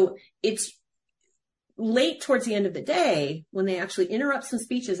 So it's late towards the end of the day when they actually interrupt some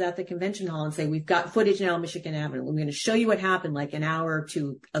speeches at the convention hall and say, we've got footage now on Michigan Avenue. We're going to show you what happened like an hour or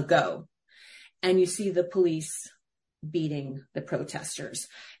two ago. And you see the police beating the protesters.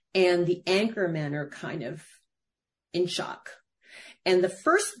 And the anchormen are kind of in shock. And the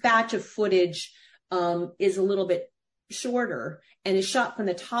first batch of footage is a little bit shorter and is shot from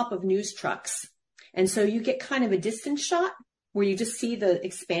the top of news trucks. And so you get kind of a distance shot where you just see the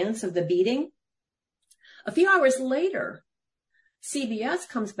expanse of the beating. A few hours later, CBS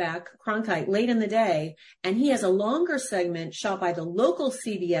comes back, Cronkite, late in the day, and he has a longer segment shot by the local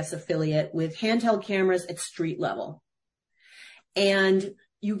CBS affiliate with handheld cameras at street level. And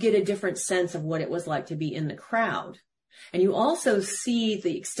you get a different sense of what it was like to be in the crowd. And you also see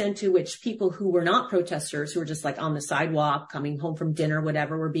the extent to which people who were not protesters, who were just like on the sidewalk, coming home from dinner,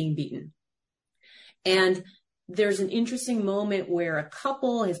 whatever, were being beaten. And there's an interesting moment where a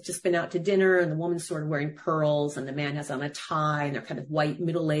couple has just been out to dinner and the woman's sort of wearing pearls and the man has on a tie and they're kind of white,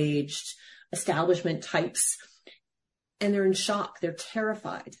 middle-aged establishment types. And they're in shock. They're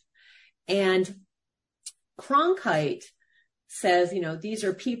terrified. And Cronkite says, these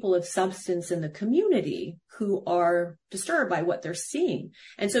are people of substance in the community who are disturbed by what they're seeing.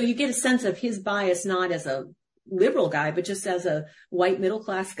 And so you get a sense of his bias, not as a liberal guy, but just as a white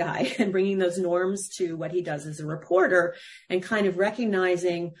middle-class guy and bringing those norms to what he does as a reporter and kind of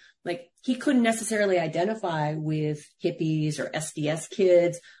recognizing like he couldn't necessarily identify with hippies or SDS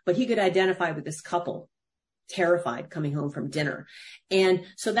kids, but he could identify with this couple terrified coming home from dinner. And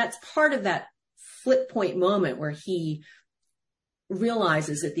so that's part of that flip point moment where he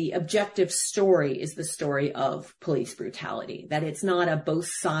realizes that the objective story is the story of police brutality, that it's not a both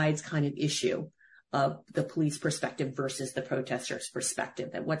sides kind of issue of the police perspective versus the protesters'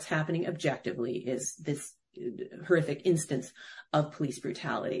 perspective, that what's happening objectively is this horrific instance of police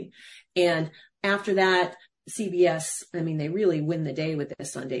brutality. And after that, CBS, they really win the day with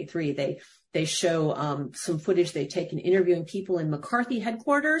this on day 3. They show some footage they've taken interviewing people in McCarthy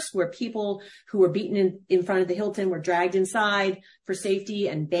headquarters where people who were beaten in front of the Hilton were dragged inside for safety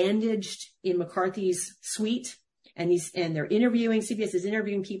and bandaged in McCarthy's suite and they're interviewing, CBS is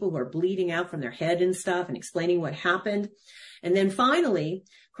interviewing people who are bleeding out from their head and stuff and explaining what happened. And then finally,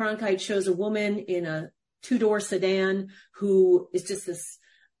 Cronkite shows a woman in a 2-door sedan who is just this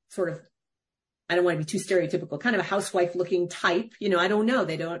sort of, I don't want to be too stereotypical, kind of a housewife looking type. I don't know.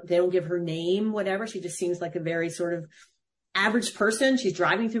 They don't give her name, whatever. She just seems like a very sort of average person. She's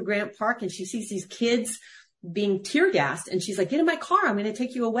driving through Grant Park and she sees these kids being tear gassed. And she's like, get in my car. I'm going to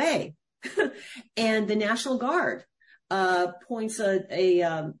take you away. And the National Guard points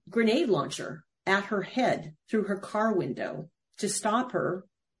a grenade launcher at her head through her car window to stop her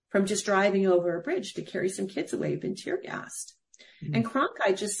from just driving over a bridge to carry some kids away who've been tear gassed. Mm-hmm. And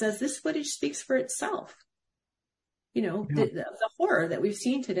Cronkite just says this footage speaks for itself. The horror that we've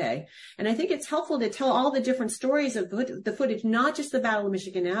seen today. And I think it's helpful to tell all the different stories of the footage, not just the Battle of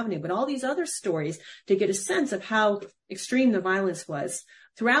Michigan Avenue, but all these other stories to get a sense of how extreme the violence was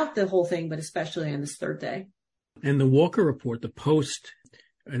throughout the whole thing, but especially on this third day. And the Walker Report, the post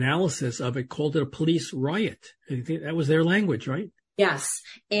analysis of it, called it a police riot. I think that was their language, right? Yes.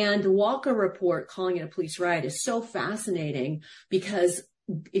 And the Walker Report calling it a police riot is so fascinating because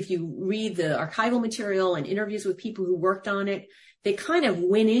if you read the archival material and interviews with people who worked on it, they kind of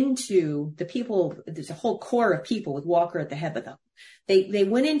went into the people. There's a whole core of people with Walker at the head of them. They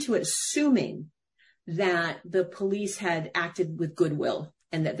went into it assuming that the police had acted with goodwill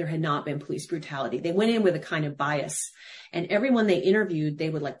and that there had not been police brutality. They went in with a kind of bias, and everyone they interviewed, they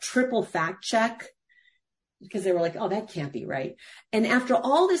would like triple fact check because they were like, oh, that can't be right. And after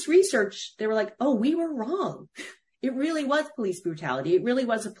all this research, they were like, oh, we were wrong. It really was police brutality. It really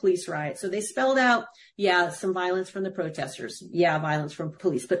was a police riot. So they spelled out, some violence from the protesters. Violence from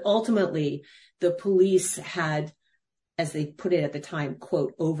police. But ultimately, the police had, as they put it at the time,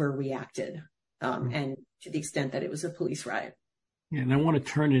 quote, overreacted. And to the extent that it was a police riot. Yeah, and I want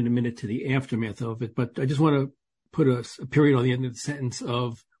to turn in a minute to the aftermath of it, but I just want to put a period on the end of the sentence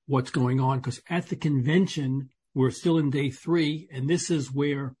of what's going on, because at the convention, we're still in day 3, and this is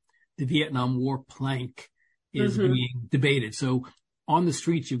where the Vietnam War plank is being debated. So on the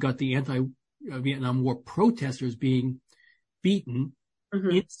streets, you've got the anti-Vietnam War protesters being beaten.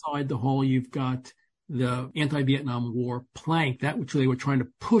 Inside the hall, you've got the anti-Vietnam War plank, that which they were trying to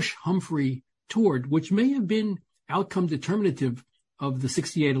push Humphrey toward, which may have been outcome determinative of the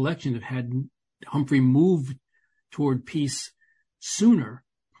 68 election if had Humphrey moved toward peace sooner.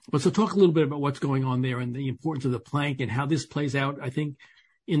 But so talk a little bit about what's going on there and the importance of the plank and how this plays out, I think,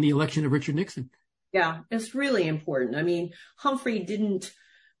 in the election of Richard Nixon. Yeah, it's really important. I mean, Humphrey didn't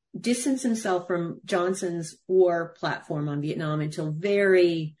distance himself from Johnson's war platform on Vietnam until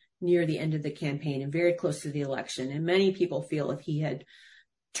very near the end of the campaign and very close to the election. And many people feel if he had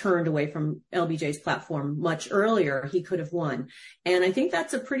turned away from LBJ's platform much earlier, he could have won. And I think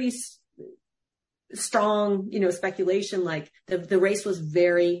that's a pretty strong, speculation. Like the race was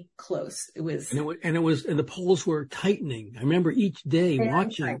very close. It was, and the polls were tightening. I remember each day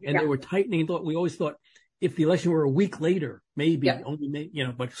watching, and they were tightening. We always thought if the election were a week later, maybe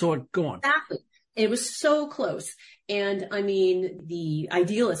but so go on. Exactly. It was so close. And I mean, the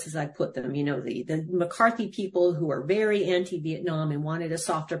idealists, as I put them, the McCarthy people who are very anti-Vietnam and wanted a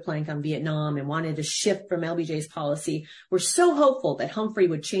softer plank on Vietnam and wanted to shift from LBJ's policy, were so hopeful that Humphrey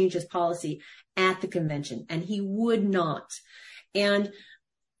would change his policy at the convention, and he would not. And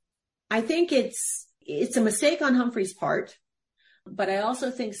I think it's a mistake on Humphrey's part, but I also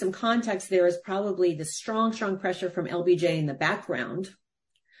think some context there is probably the strong pressure from LBJ in the background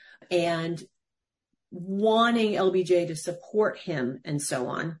and wanting LBJ to support him and so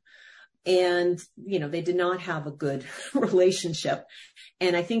on. And, they did not have a good relationship.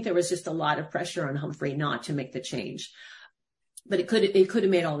 And I think there was just a lot of pressure on Humphrey not to make the change. But it could have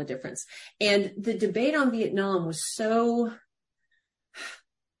made all the difference. And the debate on Vietnam was so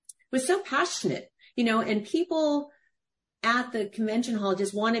passionate, and people at the convention hall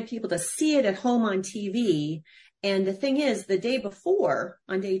just wanted people to see it at home on TV. And the thing is, the day before,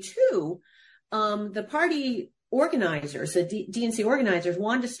 on day 2, the party organizers, the DNC organizers,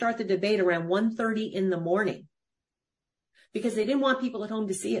 wanted to start the debate around 1:30 in the morning because they didn't want people at home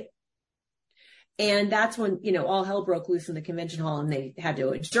to see it. And that's when, all hell broke loose in the convention hall and they had to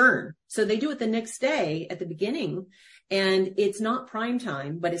adjourn. So they do it the next day at the beginning, and it's not prime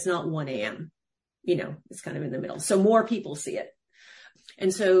time, but it's not 1 a.m. It's kind of in the middle. So more people see it.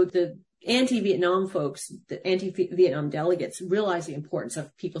 And so the anti-Vietnam folks, the anti-Vietnam delegates, realize the importance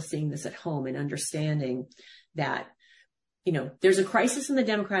of people seeing this at home and understanding that, there's a crisis in the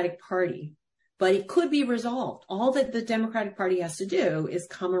Democratic Party, but it could be resolved. All that the Democratic Party has to do is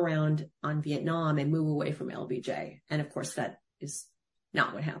come around on Vietnam and move away from LBJ. And of course, that is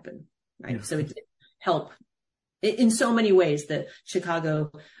not what happened, right? Yeah. So it did help In so many ways, the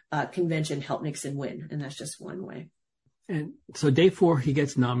Chicago convention helped Nixon win, and that's just one way. And so day 4, he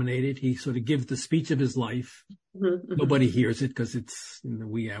gets nominated. He sort of gives the speech of his life. Mm-hmm. Nobody hears it because it's in the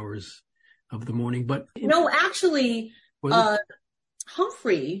wee hours of the morning. But no, actually,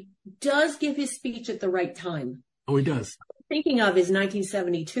 Humphrey does give his speech at the right time. Oh, he does. Thinking of is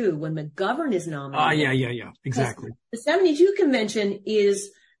 1972 when McGovern is nominated. Yeah, exactly. The 72 convention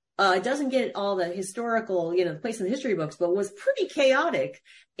is doesn't get all the historical, the place in the history books, but was pretty chaotic.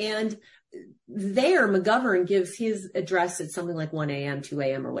 And there, McGovern gives his address at something like 1 a.m., 2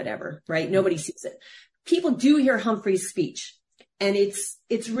 a.m. or whatever, right? Nobody sees it. People do hear Humphrey's speech, and it's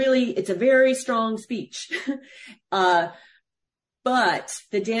a very strong speech. But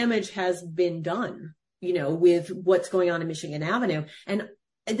the damage has been done, with what's going on in Michigan Avenue. And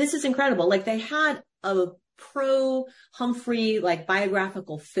this is incredible. Like, they had a pro Humphrey,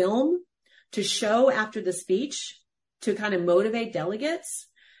 biographical film to show after the speech to kind of motivate delegates.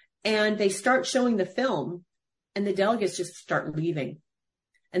 And they start showing the film, and the delegates just start leaving,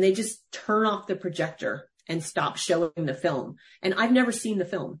 and they just turn off the projector and stop showing the film. And I've never seen the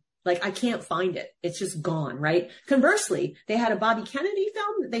film. I can't find it. It's just gone, right? Conversely, they had a Bobby Kennedy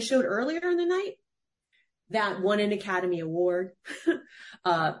film that they showed earlier in the night that won an Academy Award,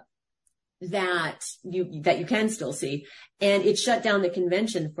 that you can still see. And it shut down the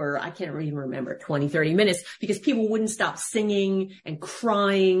convention for, I can't even remember, 20, 30 minutes, because people wouldn't stop singing and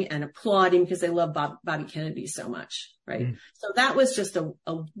crying and applauding because they love Bobby Kennedy so much, right? Mm. So that was just a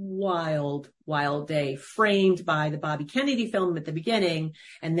wild, wild day, framed by the Bobby Kennedy film at the beginning,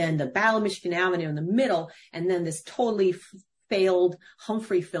 and then the Battle of Michigan Avenue in the middle, and then this totally failed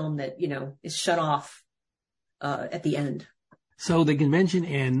Humphrey film that, is shut off at the end. So the convention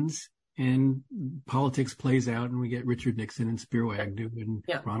ends, and politics plays out, and we get Richard Nixon and Spiro Agnew and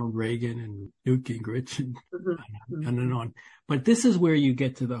Ronald Reagan and Newt Gingrich and on and on. But this is where you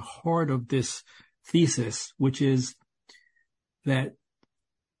get to the heart of this thesis, which is that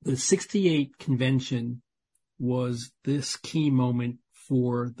the 68 convention was this key moment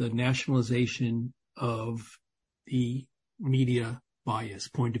for the nationalization of the media bias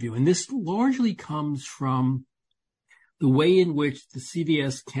point of view. And this largely comes from the way in which the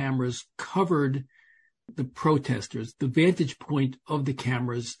CBS cameras covered the protesters, the vantage point of the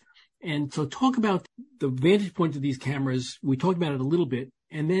cameras. And so talk about the vantage point of these cameras. We talked about it a little bit.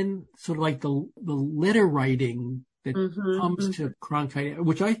 And then sort of like the letter writing that comes to Cronkite,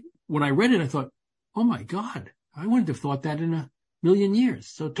 which when I read it, I thought, oh my God, I wouldn't have thought that in a million years.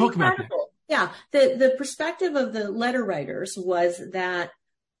 So talk about that. Yeah. The perspective of the letter writers was that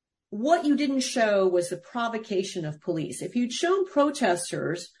what you didn't show was the provocation of police. If you'd shown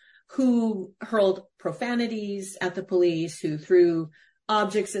protesters who hurled profanities at the police, who threw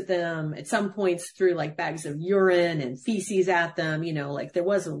objects at them, at some points threw bags of urine and feces at them, there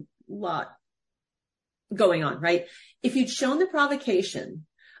was a lot going on, right? If you'd shown the provocation,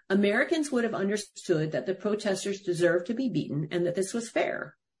 Americans would have understood that the protesters deserved to be beaten and that this was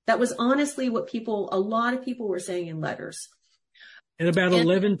fair. That was honestly what a lot of people were saying in letters. And about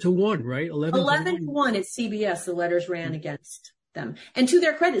 11-1, right? 11-1 at CBS, the letters ran against them. And to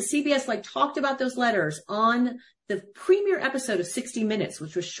their credit, CBS talked about those letters on the premiere episode of 60 Minutes,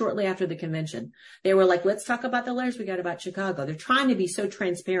 which was shortly after the convention. They were let's talk about the letters we got about Chicago. They're trying to be so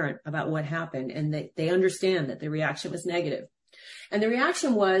transparent about what happened, and they understand that the reaction was negative. And the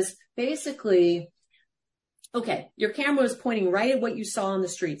reaction was basically, okay, your camera was pointing right at what you saw on the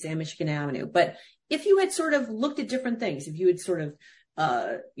streets and Michigan Avenue, but if you had sort of looked at different things, if you had sort of,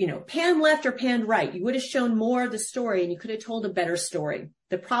 pan left or pan right, you would have shown more of the story and you could have told a better story.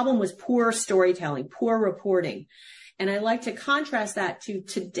 The problem was poor storytelling, poor reporting. And I like to contrast that to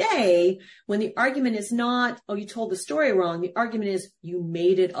today, when the argument is not, oh, you told the story wrong. The argument is you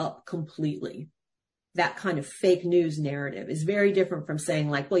made it up completely. That kind of fake news narrative is very different from saying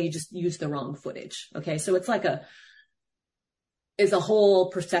well, you just used the wrong footage. Okay. So it's is a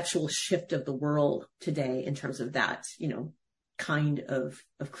whole perceptual shift of the world today in terms of that, kind of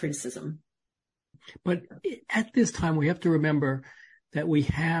criticism. But at this time, we have to remember that we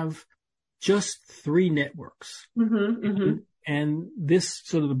have just 3 networks. And this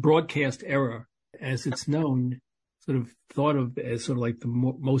sort of the broadcast era, as it's known, sort of thought of as sort of the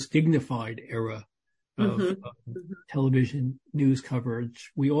most dignified era of television news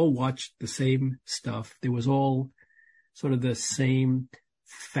coverage. We all watched the same stuff. There was all sort of the same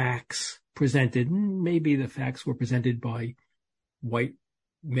facts presented. Maybe the facts were presented by white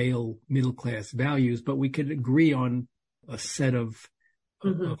male middle-class values, but we could agree on a set of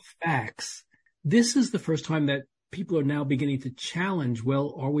facts. This is the first time that people are now beginning to challenge,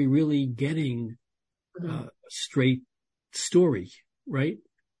 well, are we really getting straight story, right?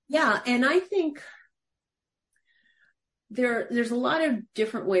 Yeah. And I think there's a lot of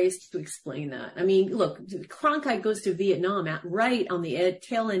different ways to explain that. I mean, look, Cronkite goes to Vietnam right on the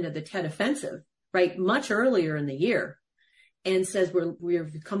tail end of the Tet Offensive, right? Much earlier in the year, and says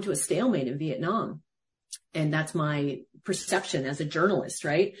we've come to a stalemate in Vietnam. And that's my perception as a journalist,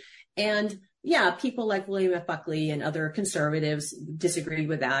 right? And yeah, people like William F. Buckley and other conservatives disagreed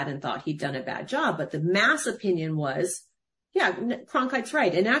with that and thought he'd done a bad job. But the mass opinion was, yeah, Cronkite's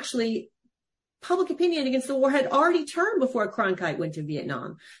right. And actually, public opinion against the war had already turned before Cronkite went to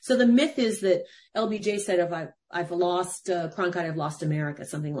Vietnam. So the myth is that LBJ said, if I've lost Cronkite, I've lost America,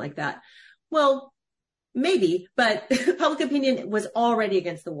 something like that. Well, maybe, but public opinion was already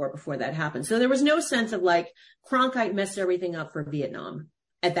against the war before that happened. So there was no sense of like Cronkite messed everything up for Vietnam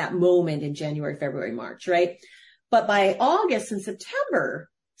at that moment in January, February, March, right? But by August and September,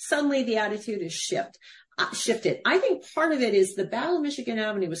 suddenly the attitude is shifted. I think part of it is the Battle of Michigan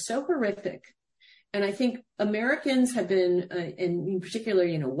Avenue was so horrific. And I think Americans have been, and in particular,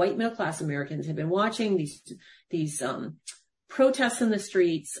 white middle-class Americans have been watching these protests in the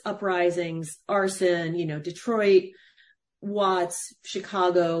streets, uprisings, arson, Detroit, Watts,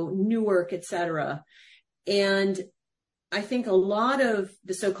 Chicago, Newark, etc. And I think a lot of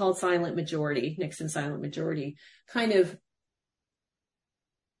the so-called silent majority, Nixon silent majority, kind of,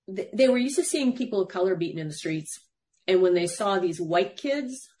 they were used to seeing people of color beaten in the streets. And when they saw these white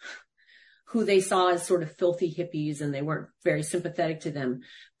kids who they saw as sort of filthy hippies, and they weren't very sympathetic to them,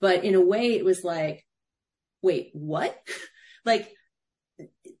 but in a way it was like, wait, what? Like,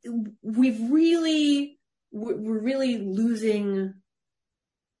 we're really losing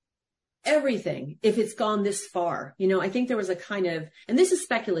everything if it's gone this far. I think there was a kind of, and this is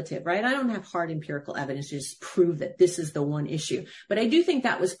speculative, right? I don't have hard empirical evidence to just prove that this is the one issue, but I do think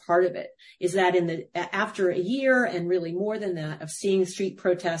that was part of it, is that after a year and really more than that of seeing street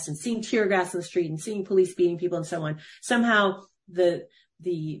protests and seeing tear gas in the street and seeing police beating people and so on, somehow the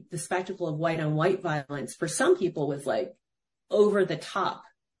spectacle of white on white violence for some people was like over the top.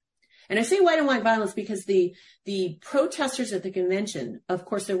 And I say white on white violence because the protesters at the convention, of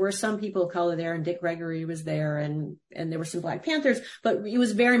course, there were some people of color there, and Dick Gregory was there, and there were some Black Panthers, but it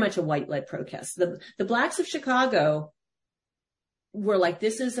was very much a white-led protest. The Blacks of Chicago were like,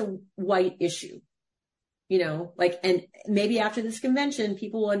 this is a white issue, and maybe after this convention,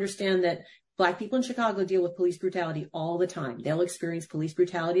 people will understand that Black people in Chicago deal with police brutality all the time. They'll experience police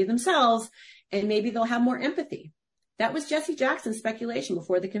brutality themselves, and maybe they'll have more empathy. That was Jesse Jackson's speculation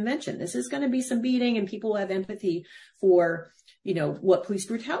before the convention. This is going to be some beating, and people will have empathy for, what police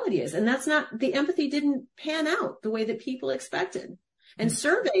brutality is. And the empathy didn't pan out the way that people expected. And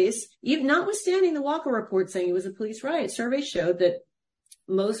surveys, even notwithstanding the Walker Report saying it was a police riot, surveys showed that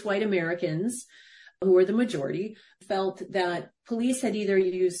most white Americans, who were the majority, felt that police had either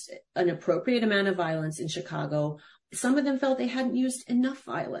used an appropriate amount of violence in Chicago. Some of them felt they hadn't used enough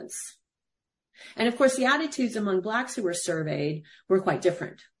violence. And of course, the attitudes among Blacks who were surveyed were quite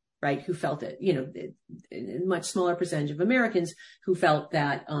different, right? Who felt it, a much smaller percentage of Americans who felt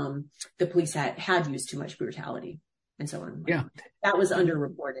that the police had used too much brutality and so on. Yeah. That was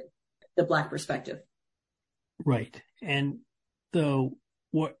underreported, the Black perspective. Right. And so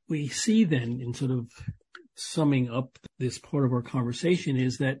what we see then in sort of summing up this part of our conversation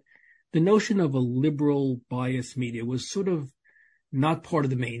is that the notion of a liberal bias media was sort of not part of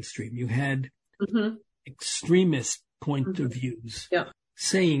the mainstream. You had extremist point of views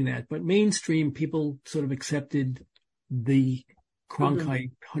saying that, but mainstream people sort of accepted the Cronkite,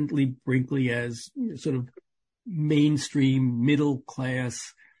 Huntley, Brinkley as sort of mainstream, middle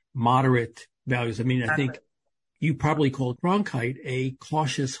class, moderate values. I mean, I think you probably called Cronkite a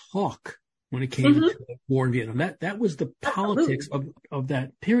cautious hawk when it came to the war in Vietnam. That was the politics of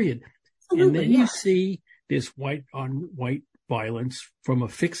that period. And then you see this white on white violence from a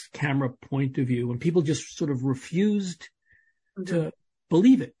fixed camera point of view, and people just sort of refused to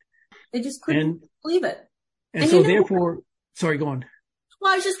believe it. They just couldn't believe it. And so therefore, sorry, go on.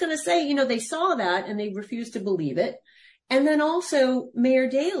 Well, I was just going to say, they saw that and they refused to believe it. And then also Mayor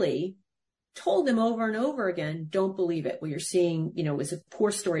Daley told them over and over again, don't believe it. What you're seeing, is a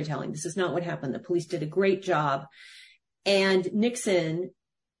poor storytelling. This is not what happened. The police did a great job. And Nixon,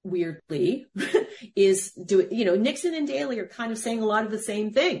 weirdly, Nixon and Daley are kind of saying a lot of the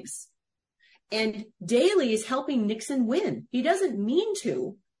same things. And Daley is helping Nixon win. He doesn't mean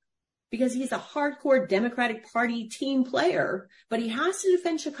to, because he's a hardcore Democratic Party team player, but he has to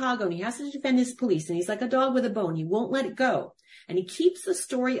defend Chicago and he has to defend his police. And he's like a dog with a bone. He won't let it go. And he keeps the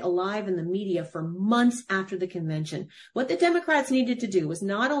story alive in the media for months after the convention. What the Democrats needed to do was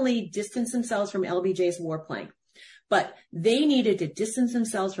not only distance themselves from LBJ's warplane, but they needed to distance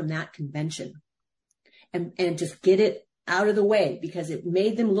themselves from that convention and just get it out of the way because it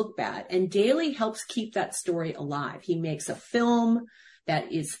made them look bad. And Daley helps keep that story alive. He makes a film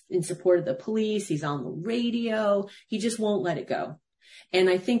that is in support of the police. He's on the radio. He just won't let it go. And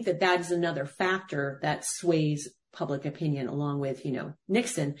I think that that is another factor that sways public opinion along with,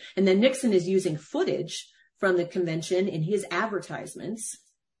 Nixon. And then Nixon is using footage from the convention in his advertisements.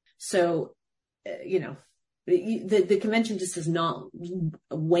 So, the convention just does not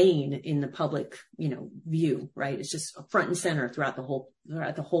wane in the public, view, right? It's just front and center throughout the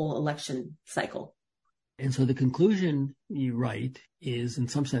whole election cycle. And so the conclusion you write is, in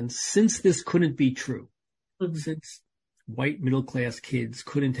some sense, since this couldn't be true, since white middle-class kids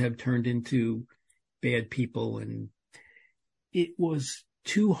couldn't have turned into bad people, and it was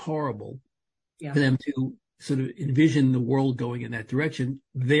too horrible for them to sort of envision the world going in that direction.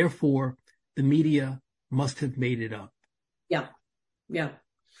 Therefore, the media must have made it up. Yeah.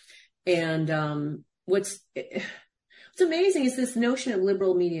 And what's amazing is this notion of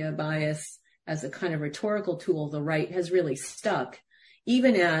liberal media bias as a kind of rhetorical tool the right has really stuck,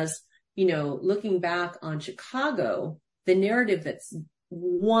 even as, looking back on Chicago, the narrative that's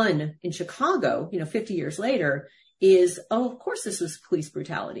won in Chicago, 50 years later is, of course, this was police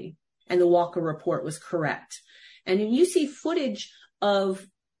brutality and the Walker Report was correct. And you see footage of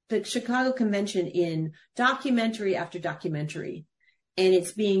the Chicago Convention in documentary after documentary, and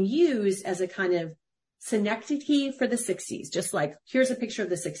it's being used as a kind of synecdoche for the 60s, just like, here's a picture of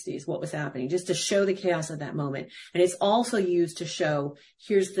the 60s, what was happening, just to show the chaos of that moment. And it's also used to show,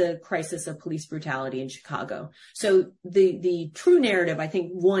 here's the crisis of police brutality in Chicago. So the true narrative, I think,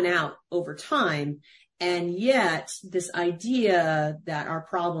 won out over time. And yet this idea that our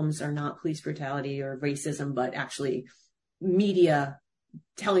problems are not police brutality or racism, but actually media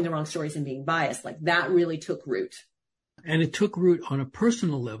telling the wrong stories and being biased, like that really took root. And it took root on a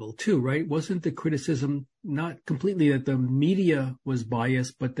personal level too, right? Wasn't the criticism not completely that the media was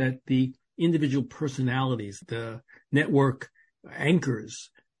biased, but that the individual personalities, the network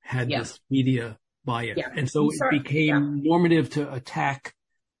anchors had this media bias. Yeah. And so it became normative to attack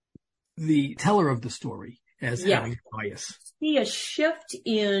the teller of the story as having bias. See a shift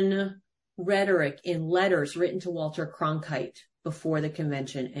in rhetoric in letters written to Walter Cronkite before the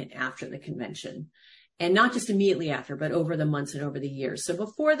convention and after the convention. And not just immediately after, but over the months and over the years. So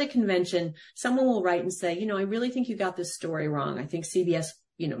before the convention, someone will write and say, I really think you got this story wrong. I think CBS,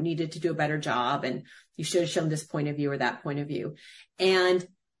 needed to do a better job and you should have shown this point of view or that point of view. And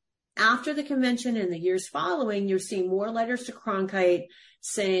after the convention and the years following, you're seeing more letters to Cronkite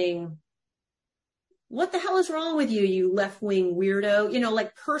saying, what the hell is wrong with you, you left-wing weirdo?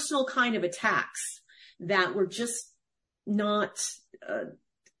 Like personal kind of attacks that were just not,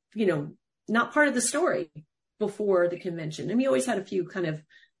 not part of the story before the convention. And we always had a few kind of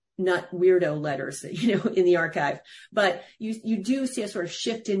nut weirdo letters, in the archive, but you do see a sort of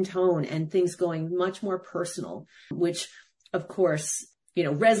shift in tone and things going much more personal, which of course,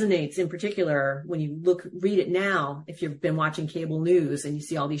 resonates in particular when you read it now, if you've been watching cable news and you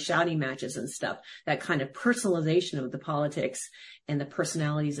see all these shouting matches and stuff, that kind of personalization of the politics and the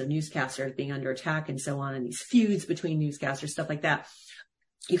personalities of newscasters being under attack and so on, and these feuds between newscasters, stuff like that.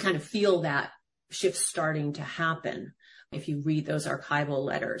 You kind of feel that shift starting to happen if you read those archival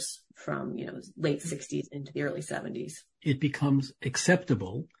letters from, late 60s into the early 70s. It becomes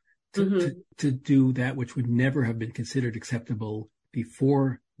acceptable to do that which would never have been considered acceptable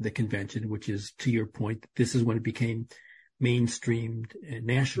before the convention, which is, to your point, this is when it became mainstreamed and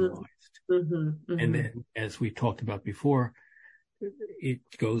nationalized. And then, as we talked about before, it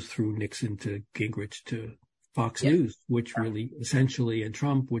goes through Nixon to Gingrich to Fox News, which really essentially, and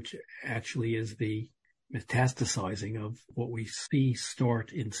Trump, which actually is the metastasizing of what we see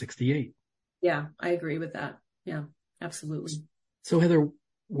start in 68. Yeah, I agree with that. Yeah, absolutely. So Heather,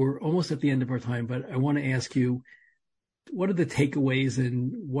 we're almost at the end of our time, but I want to ask you, what are the takeaways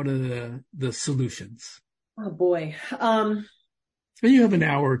and what are the solutions? Oh boy. You have an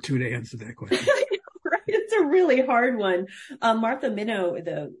hour or two to answer that question. Right. It's a really hard one. Martha Minow,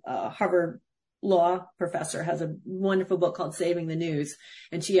 the Harvard law professor, has a wonderful book called Saving the News.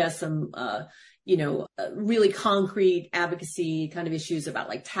 And she has some, really concrete advocacy kind of issues about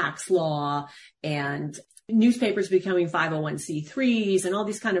like tax law and newspapers becoming 501c3s and all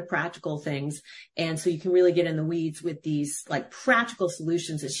these kind of practical things. And so you can really get in the weeds with these like practical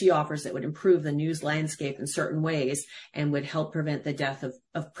solutions that she offers that would improve the news landscape in certain ways and would help prevent the death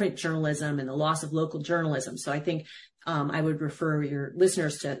of print journalism and the loss of local journalism. So I think I would refer your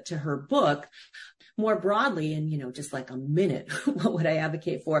listeners to her book. More broadly, and, just like a minute, what would I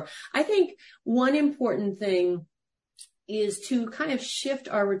advocate for? I think one important thing is to kind of shift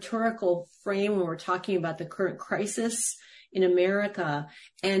our rhetorical frame when we're talking about the current crisis in America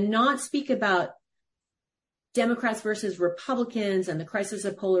and not speak about Democrats versus Republicans and the crisis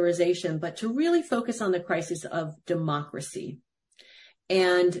of polarization, but to really focus on the crisis of democracy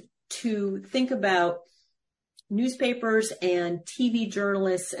and to think about newspapers and TV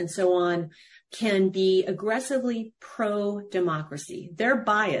journalists and so on can be aggressively pro-democracy. Their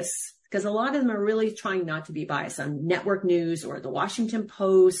bias, because a lot of them are really trying not to be biased on network news or the Washington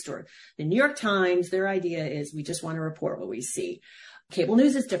Post or the New York Times. Their idea is we just want to report what we see. Cable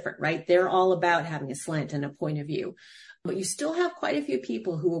news is different, right? They're all about having a slant and a point of view. But you still have quite a few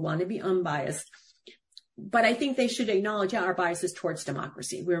people who will want to be unbiased. But I think they should acknowledge, our bias is towards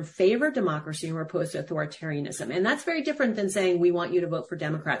democracy. We're in favor of democracy and we're opposed to authoritarianism. And that's very different than saying we want you to vote for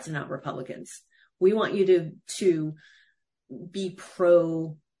Democrats and not Republicans. We want you to be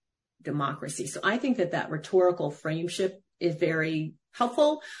pro-democracy. So I think that rhetorical frameship is very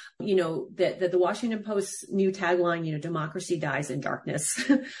helpful. That the Washington Post's new tagline, democracy dies in darkness.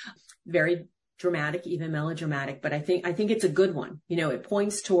 Very dramatic, even melodramatic, but I think it's a good one. It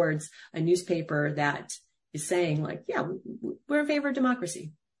points towards a newspaper that is saying like, yeah, we're in favor of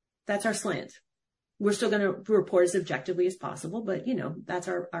democracy. That's our slant. We're still going to report as objectively as possible, but that's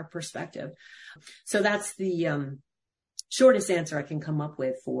our perspective. So that's the shortest answer I can come up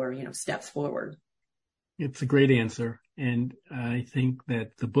with for, steps forward. It's a great answer. And I think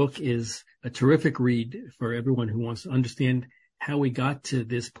that the book is a terrific read for everyone who wants to understand how we got to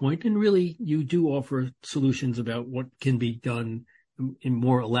this point. And really, you do offer solutions about what can be done in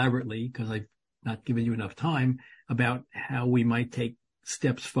more elaborately, because I've not given you enough time, about how we might take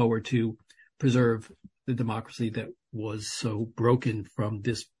steps forward to preserve the democracy that was so broken from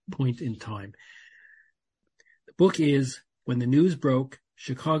this point in time. The book is When the News Broke,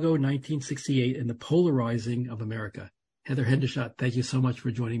 Chicago 1968 and the Polarizing of America. Heather Hendershot, thank you so much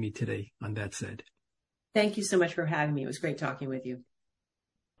for joining me today on That Said. Thank you so much for having me. It was great talking with you.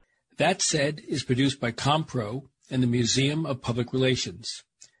 That Said is produced by Compro and the Museum of Public Relations.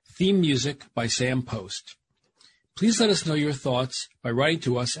 Theme music by Sam Post. Please let us know your thoughts by writing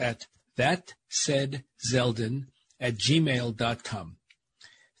to us at thatsaidzeldin@gmail.com.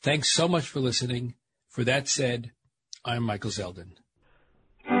 Thanks so much for listening. For That Said, I'm Michael Zeldin.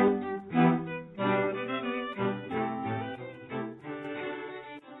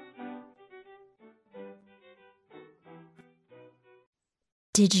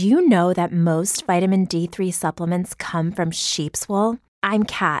 Did you know that most vitamin D3 supplements come from sheep's wool? I'm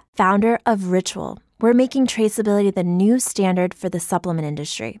Kat, founder of Ritual. We're making traceability the new standard for the supplement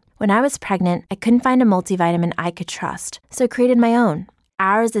industry. When I was pregnant, I couldn't find a multivitamin I could trust, so I created my own.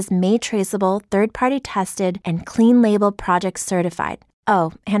 Ours is made traceable, third-party tested, and clean label project certified.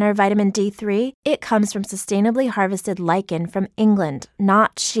 Oh, and our vitamin D3? It comes from sustainably harvested lichen from England,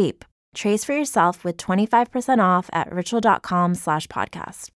 not sheep. Trace for yourself with 25% off at ritual.com/podcast.